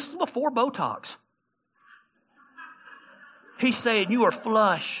 This is before Botox. He's saying you are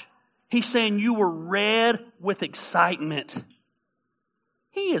flush. He's saying you were red with excitement.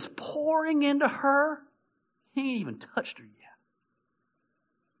 He is pouring into her. He ain't even touched her yet.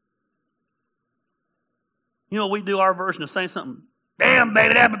 You know, we do our version of saying something. Damn,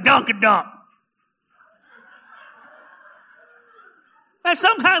 baby, that a dunk. And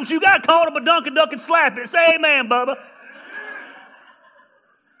sometimes you got to call him a dunk and slap it. Say amen, Bubba.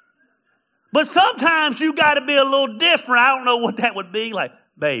 But sometimes you got to be a little different. I don't know what that would be. Like,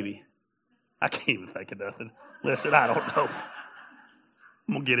 baby, I can't even think of nothing. Listen, I don't know.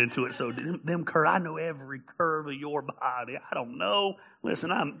 I'm going to get into it. So, them curves, I know every curve of your body. I don't know. Listen,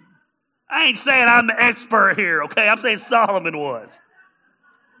 I ain't saying I'm the expert here, okay? I'm saying Solomon was.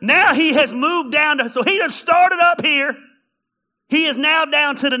 Now he has moved down to, so he done started up here. He is now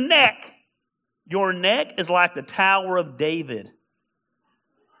down to the neck. Your neck is like the Tower of David.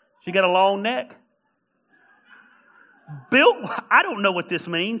 She got a long neck. Built, I don't know what this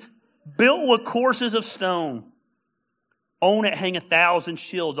means. Built with courses of stone. On it hang 1,000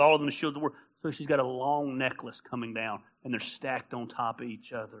 shields. All of them the shields were. So she's got a long necklace coming down. And they're stacked on top of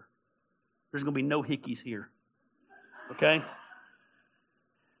each other. There's going to be no hickeys here. Okay?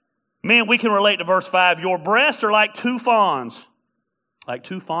 Men, we can relate to verse 5. Your breasts are like two fawns. Like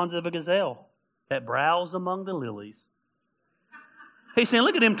two fawns of a gazelle that browse among the lilies. He's saying,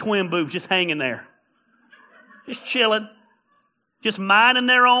 look at them twin boobs just hanging there. Just chilling. Just minding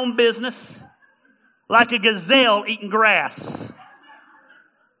their own business. Like a gazelle eating grass.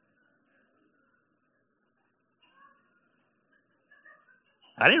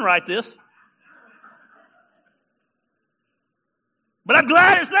 I didn't write this. But I'm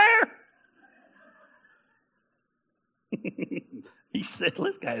glad it's there. He said,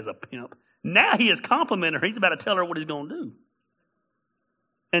 this guy is a pimp. Now he is complimenting her. He's about to tell her what he's going to do.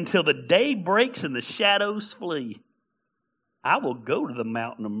 Until the day breaks and the shadows flee, I will go to the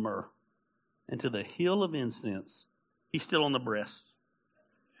mountain of myrrh and to the hill of incense. He's still on the breast.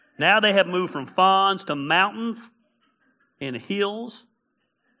 Now they have moved from fawns to mountains and hills.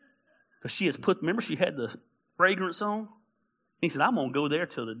 Because she has put, remember she had the fragrance on? He said, I'm going to go there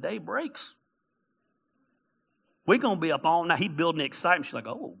till the day breaks. We're going to be up all night. He's building the excitement. She's like,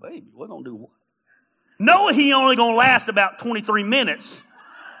 oh, baby, we're going to do what? Knowing he only going to last about 23 minutes.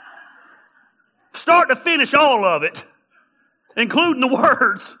 Start to finish all of it. Including the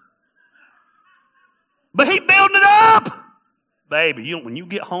words. But he building it up. Baby, when you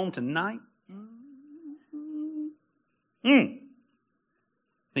get home tonight. And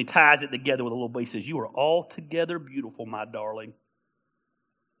he ties it together with a little bit. He says, you are altogether beautiful, my darling.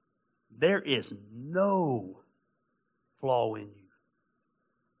 There is no flaw in you.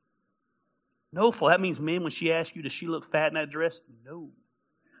 No flaw. That means, men, when she asks you, does she look fat in that dress? No.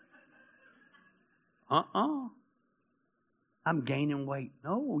 I'm gaining weight.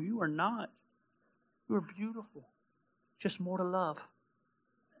 No, you are not. You are beautiful. Just more to love.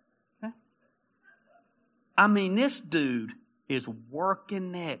 Okay? I mean, this dude is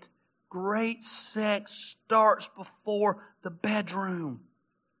working it. Great sex starts before the bedroom.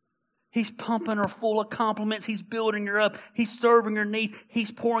 He's pumping her full of compliments. He's building her up. He's serving her needs.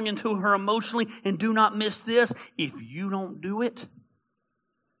 He's pouring into her emotionally. And do not miss this. If you don't do it,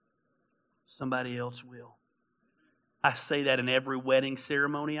 somebody else will. I say that in every wedding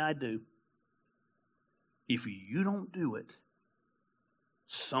ceremony I do. If you don't do it,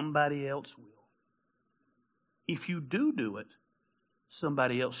 somebody else will. If you do it,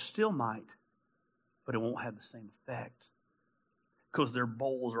 somebody else still might, but it won't have the same effect because their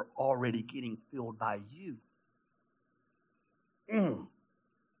bowls are already getting filled by you.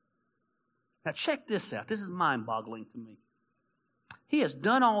 Now check this out. This is mind-boggling to me. He has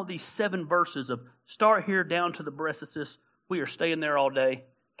done all these 7 verses of start here down to the breasts. We are staying there all day,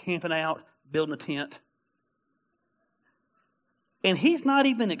 camping out, building a tent. And he's not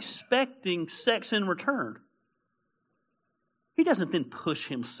even expecting sex in return. He doesn't then push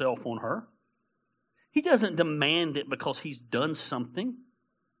himself on her. He doesn't demand it because he's done something.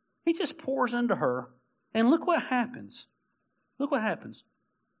 He just pours into her. And look what happens. Look what happens.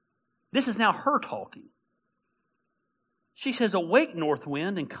 This is now her talking. She says, awake, north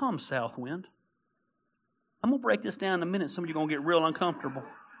wind, and come, south wind. I'm going to break this down in a minute. Some of you are going to get real uncomfortable.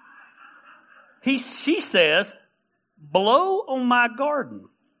 She says, blow on my garden.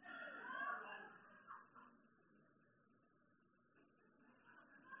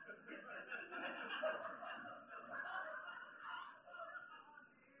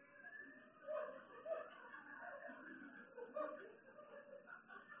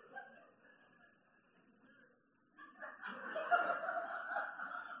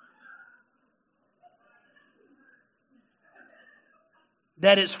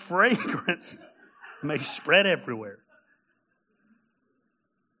 That its fragrance may spread everywhere.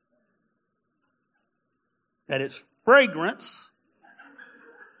 That its fragrance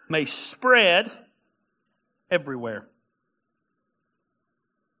may spread everywhere.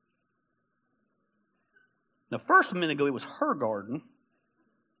 Now, first a minute ago, it was her garden.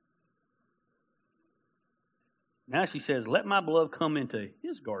 Now she says, let my beloved come into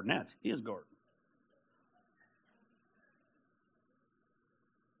his garden. That's his garden.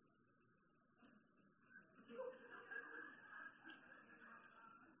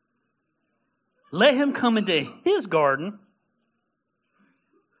 Let him come into his garden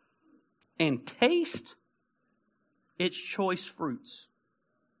and taste its choice fruits.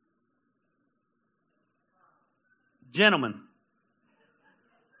 Gentlemen,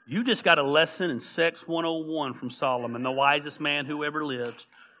 you just got a lesson in Sex 101 from Solomon, the wisest man who ever lived.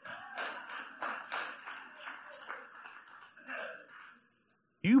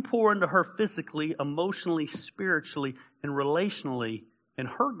 You pour into her physically, emotionally, spiritually, and relationally, and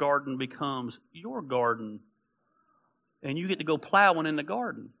her garden becomes your garden. And you get to go plowing in the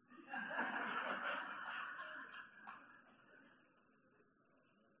garden.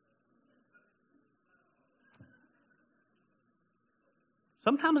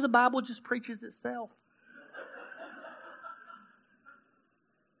 Sometimes the Bible just preaches itself.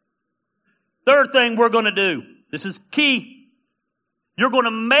 Third thing we're going to do, this is key. You're going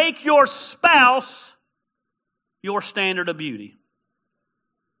to make your spouse your standard of beauty.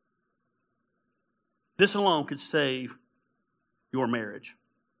 This alone could save your marriage.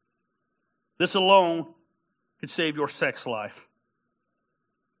 This alone could save your sex life.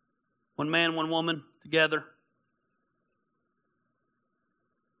 One man, one woman together.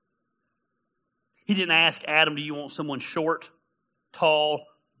 He didn't ask Adam, do you want someone short, tall,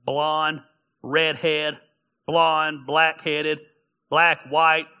 blonde, redhead, blonde, black-headed, black,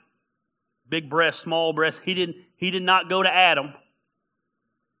 white, big breast, small breast. He did not go to Adam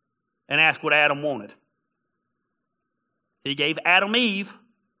and ask what Adam wanted. He gave Adam Eve,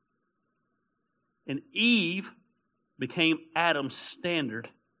 and Eve became Adam's standard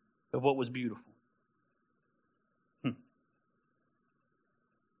of what was beautiful.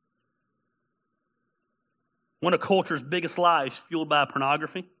 One of culture's biggest lies, fueled by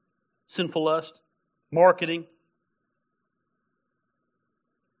pornography, sinful lust, marketing,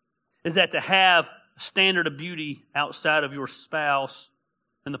 is that to have a standard of beauty outside of your spouse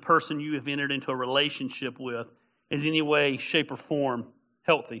and the person you have entered into a relationship with is in any way, shape, or form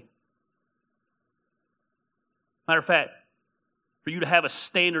healthy. Matter of fact, for you to have a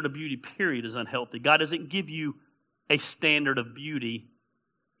standard of beauty, period, is unhealthy. God doesn't give you a standard of beauty.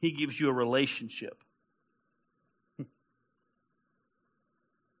 He gives you a relationship.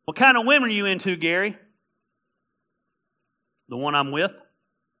 What kind of women are you into, Gary? The one I'm with.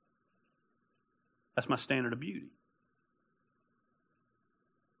 That's my standard of beauty.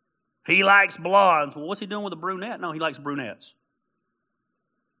 He likes blondes. Well, what's he doing with a brunette? No, he likes brunettes.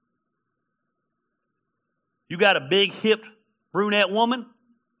 You got a big, hipped brunette woman?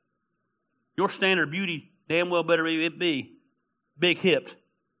 Your standard of beauty damn well better be big, hipped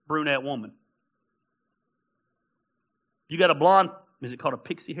brunette woman. You got a blonde, is it called a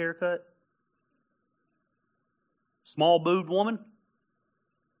pixie haircut? Small boobed woman?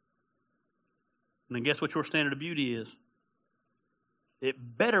 And then guess what your standard of beauty is? It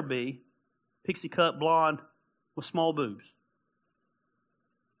better be pixie cut blonde with small boobs.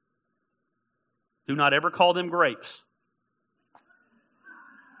 Do not ever call them grapes.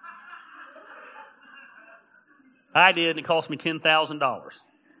 I did, and it cost me $10,000.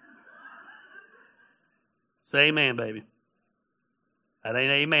 Say amen, baby. That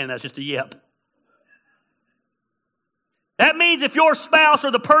ain't amen, that's just a yep. That means if your spouse or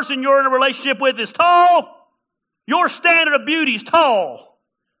the person you're in a relationship with is tall, your standard of beauty is tall.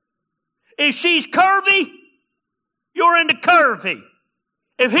 If she's curvy, you're into curvy.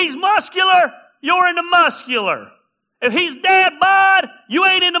 If he's muscular, you're into muscular. If he's dad bod, you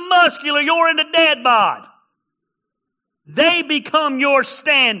ain't into muscular, you're into dad bod. They become your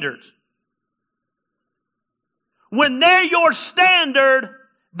standard. When they're your standard,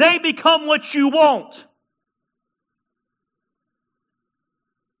 they become what you want.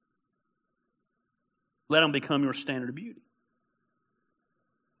 Let them become your standard of beauty.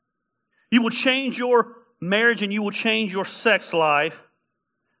 You will change your marriage and you will change your sex life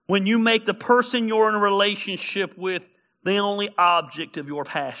when you make the person you're in a relationship with the only object of your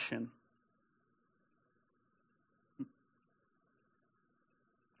passion.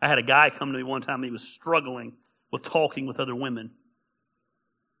 I had a guy come to me one time, he was struggling with talking with other women.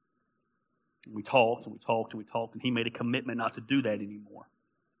 We talked and we talked and we talked, and he made a commitment not to do that anymore.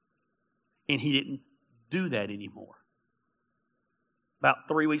 And he didn't do that anymore. About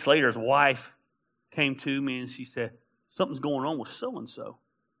 3 weeks later, his wife came to me and she said, something's going on with so-and-so.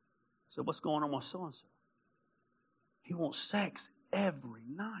 I said, what's going on with so-and-so? He wants sex every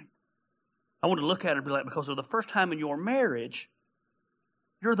night. I wanted to look at her and be like, because for the first time in your marriage,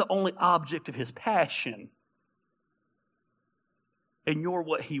 you're the only object of his passion. And you're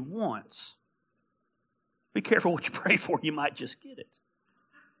what he wants. Be careful what you pray for. You might just get it.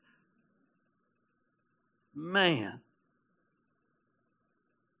 Man.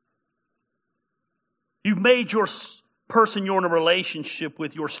 You've made your person you're in a relationship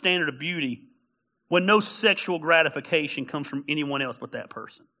with your standard of beauty when no sexual gratification comes from anyone else but that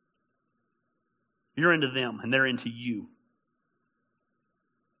person. You're into them and they're into you.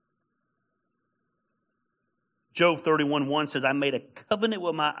 Job 31:1 says, I made a covenant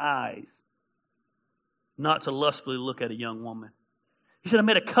with my eyes not to lustfully look at a young woman. He said, I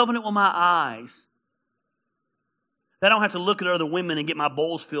made a covenant with my eyes that I don't have to look at other women and get my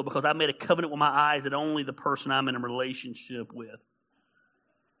bowls filled because I made a covenant with my eyes that only the person I'm in a relationship with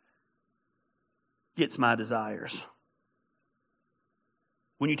gets my desires.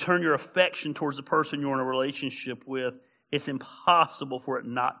 When you turn your affection towards the person you're in a relationship with, it's impossible for it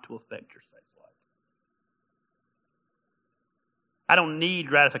not to affect your sex life. I don't need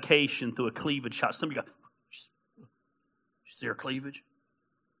gratification through a cleavage shot. Some of you go, you see her cleavage?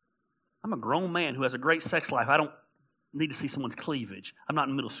 I'm a grown man who has a great sex life. I don't need to see someone's cleavage. I'm not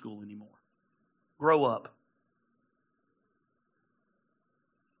in middle school anymore. Grow up.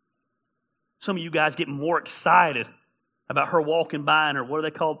 Some of you guys get more excited about her walking by in her, what are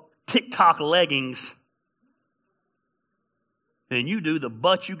they called? TikTok leggings. Than you do the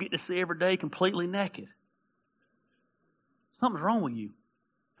butt you get to see every day completely naked. Something's wrong with you.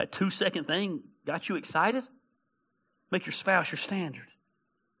 That 2-second thing got you excited? Make your spouse your standard.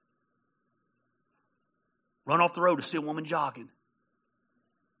 Run off the road to see a woman jogging.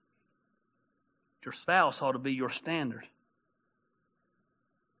 Your spouse ought to be your standard.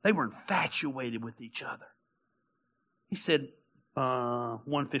 They were infatuated with each other. He said,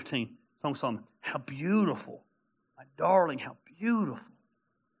 1:15, Song of Solomon, how beautiful, my darling, how beautiful.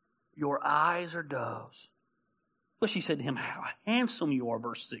 Your eyes are doves. But she said to him, how handsome you are,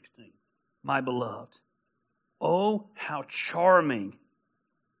 verse 16, my beloved. Oh, how charming.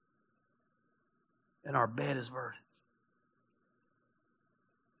 And our bed is virgins.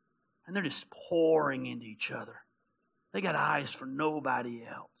 And they're just pouring into each other. They got eyes for nobody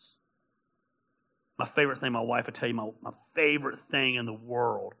else. My favorite thing, my wife will tell you, my favorite thing in the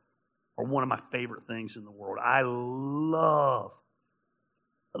world, or one of my favorite things in the world. I love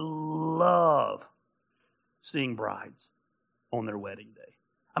seeing brides on their wedding day.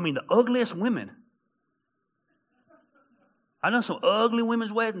 I mean, the ugliest women. I know some ugly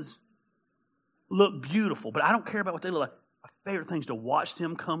women's weddings look beautiful, but I don't care about what they look like. My favorite thing is to watch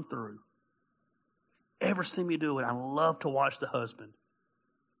them come through. Ever see me do it? I love to watch the husband.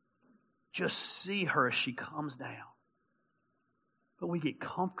 Just see her as she comes down. But we get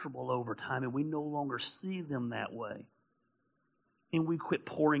comfortable over time and we no longer see them that way. And we quit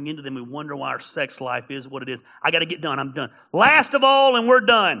pouring into them. We wonder why our sex life is what it is. I got to get done. I'm done. Last of all, and we're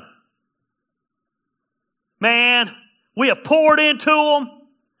done. Man, we have poured into them.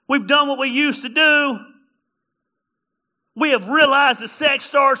 We've done what we used to do. We have realized that sex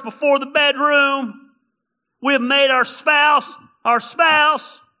starts before the bedroom. We have made our spouse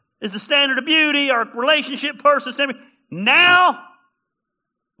is the standard of beauty, our relationship person. Now,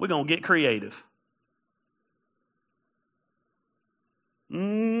 we're going to get creative.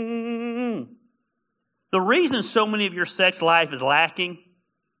 The reason so many of your sex life is lacking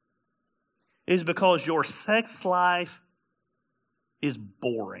is because your sex life is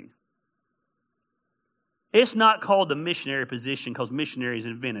boring. It's not called the missionary position because missionaries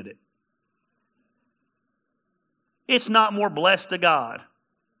invented it. It's not more blessed to God.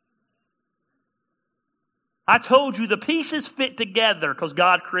 I told you the pieces fit together because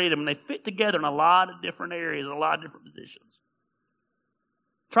God created them. And they fit together in a lot of different areas, a lot of different positions.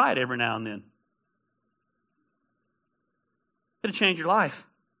 Try it every now and then. It'll change your life.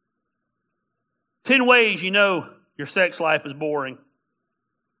 10 ways you know your sex life is boring.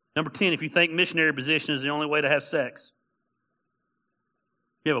 Number 10, if you think missionary position is the only way to have sex,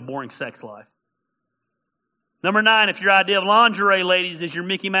 you have a boring sex life. Number 9, if your idea of lingerie, ladies, is your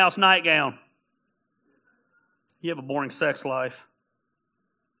Mickey Mouse nightgown, you have a boring sex life.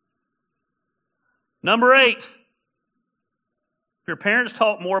 Number 8, if your parents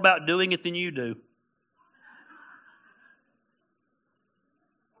talk more about doing it than you do,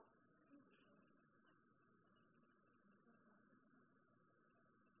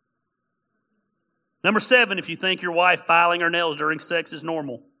 Number 7, if you think your wife filing her nails during sex is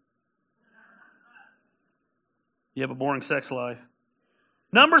normal, you have a boring sex life.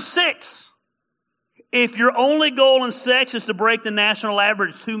 Number 6, if your only goal in sex is to break the national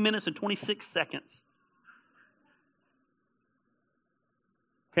average 2 minutes and 26 seconds.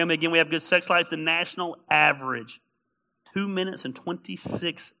 Tell me again, we have good sex life. The national average, 2 minutes and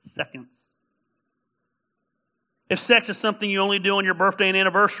 26 seconds. If sex is something you only do on your birthday and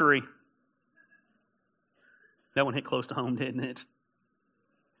anniversary, that one hit close to home, didn't it?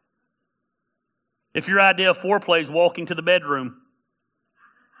 If your idea of foreplay is walking to the bedroom,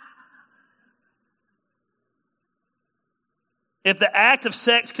 if the act of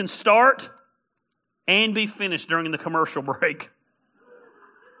sex can start and be finished during the commercial break,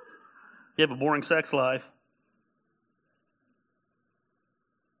 you have a boring sex life.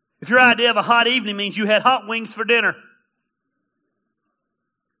 If your idea of a hot evening means you had hot wings for dinner,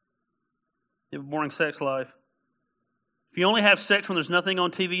 you have a boring sex life. If you only have sex when there's nothing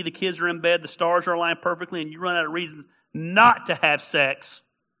on TV, the kids are in bed, the stars are aligned perfectly, and you run out of reasons not to have sex,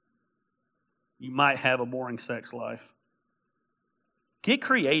 you might have a boring sex life. Get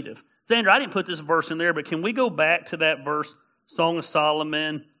creative. Xander, I didn't put this verse in there, but can we go back to that verse, Song of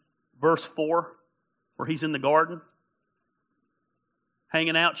Solomon, verse 4, where he's in the garden,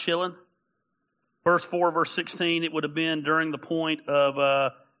 hanging out, chilling? Verse 4, verse 16, it would have been during the point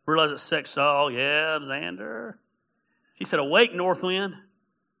of realize it's sex. Oh, yeah, Xander. He said, awake, north wind,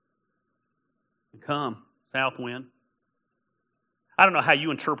 and come, south wind. I don't know how you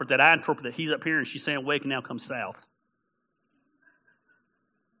interpret that. I interpret that he's up here and she's saying awake and now come south.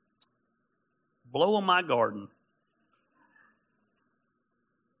 Blow on my garden.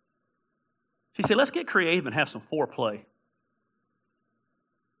 She said, let's get creative and have some foreplay.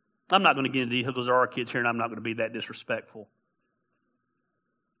 I'm not going to get into details. There are kids here and I'm not going to be that disrespectful.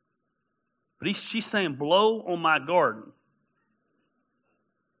 But she's saying, blow on my garden.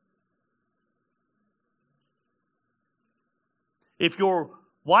 If your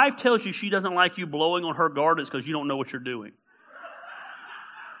wife tells you she doesn't like you blowing on her garden, it's because you don't know what you're doing.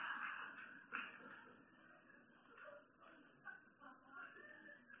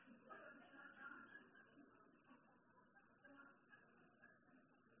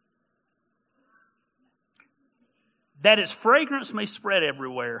 That its fragrance may spread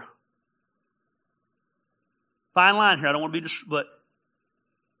everywhere. Fine line here. I don't want to be but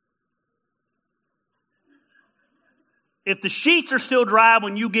if the sheets are still dry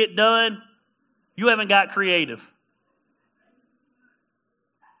when you get done, you haven't got creative.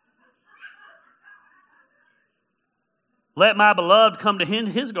 Let my beloved come to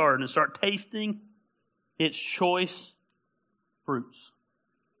his garden and start tasting its choice fruits.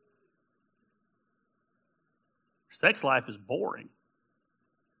 Sex life is boring.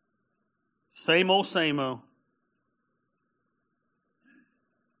 Same old, same old.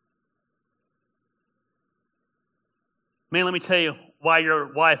 Man, let me tell you why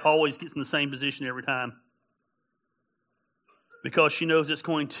your wife always gets in the same position every time. Because she knows it's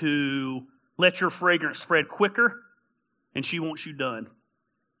going to let your fragrance spread quicker, and she wants you done.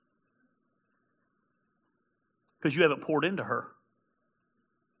 Because you haven't poured into her.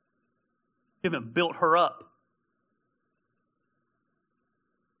 You haven't built her up.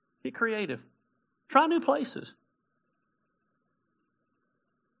 Get creative. Try new places.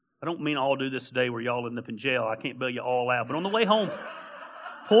 I don't mean I'll do this today where y'all end up in jail. I can't bail you all out. But on the way home,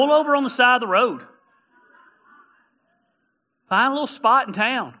 pull over on the side of the road. Find a little spot in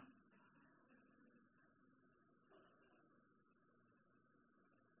town.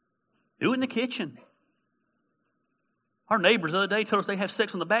 Do it in the kitchen. Our neighbors the other day told us they have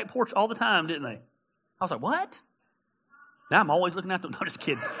sex on the back porch all the time, didn't they? I was like, what? Now I'm always looking at them. No, just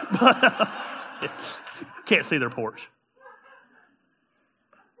kidding. Can't see their porch.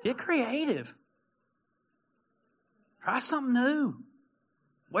 Get creative. Try something new.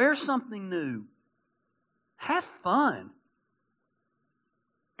 Wear something new. Have fun.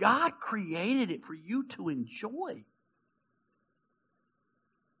 God created it for you to enjoy.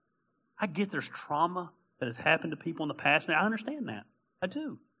 I get there's trauma that has happened to people in the past, and I understand that. I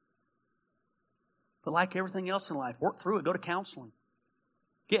do. But like everything else in life, work through it. Go to counseling.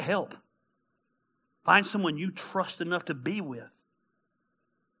 Get help. Find someone you trust enough to be with.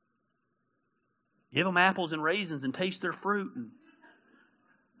 Give them apples and raisins and taste their fruit and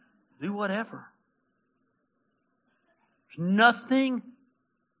do whatever. There's nothing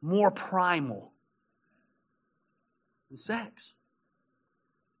more primal than sex.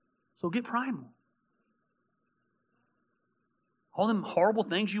 So get primal. All them horrible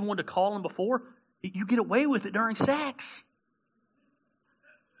things you wanted to call them before, you get away with it during sex.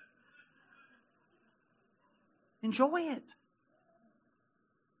 Enjoy it.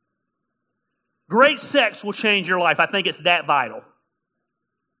 Great sex will change your life. I think it's that vital.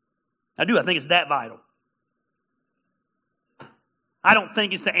 I do. I think it's that vital. I don't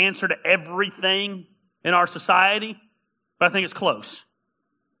think it's the answer to everything in our society, but I think it's close.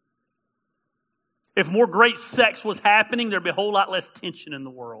 If more great sex was happening, there'd be a whole lot less tension in the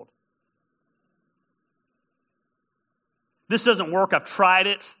world. This doesn't work. I've tried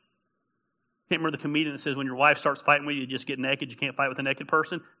it. Can't remember the comedian that says when your wife starts fighting with you, you just get naked. You can't fight with a naked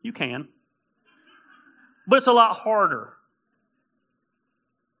person. You can. But it's a lot harder.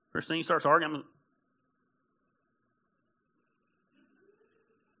 First thing he starts arguing,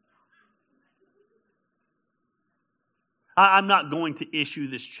 I'm not going to issue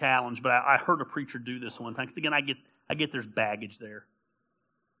this challenge, but I heard a preacher do this one time. Because again, I get there's baggage there.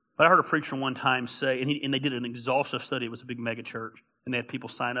 But I heard a preacher one time say, and they did an exhaustive study. It was a big mega church, and they had people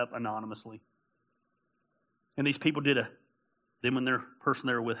sign up anonymously. And these people then when their person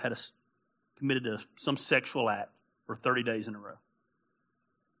they were with had committed to some sexual act for 30 days in a row.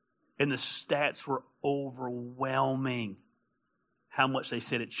 And the stats were overwhelming how much they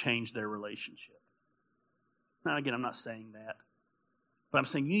said it changed their relationship. Now, again, I'm not saying that. But I'm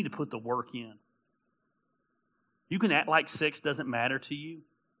saying you need to put the work in. You can act like sex doesn't matter to you.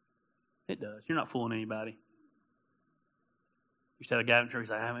 It does. You're not fooling anybody. You used to have a guy in church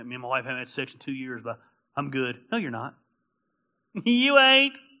say, me and my wife haven't had sex in 2 years, but I'm good. No, you're not. You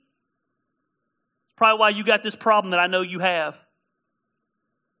ain't. It's probably why you got this problem that I know you have.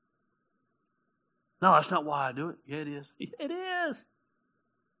 No, that's not why I do it. Yeah, it is. It is.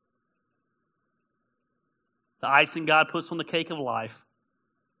 The icing God puts on the cake of life.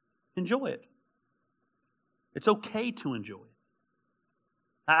 Enjoy it. It's okay to enjoy it.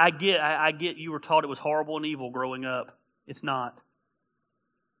 I get you were taught it was horrible and evil growing up. It's not.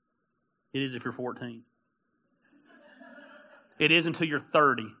 It is if you're 14. It is until you're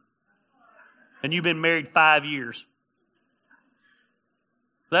 30. And you've been married 5 years.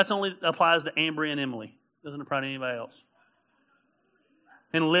 That only applies to Amber and Emily. Doesn't apply to anybody else.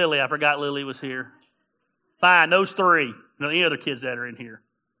 And Lily, I forgot Lily was here. Fine, those three. No, any other kids that are in here,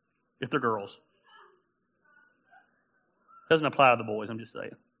 if they're girls. Doesn't apply to the boys, I'm just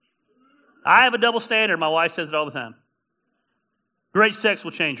saying. I have a double standard. My wife says it all the time. Great sex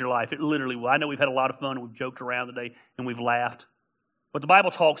will change your life. It literally will. I know we've had a lot of fun and we've joked around today and we've laughed. But the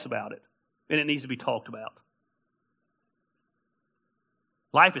Bible talks about it, and it needs to be talked about.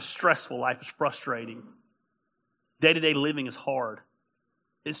 Life is stressful. Life is frustrating. Day-to-day living is hard.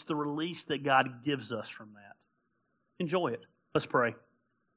 It's the release that God gives us from that. Enjoy it. Let's pray.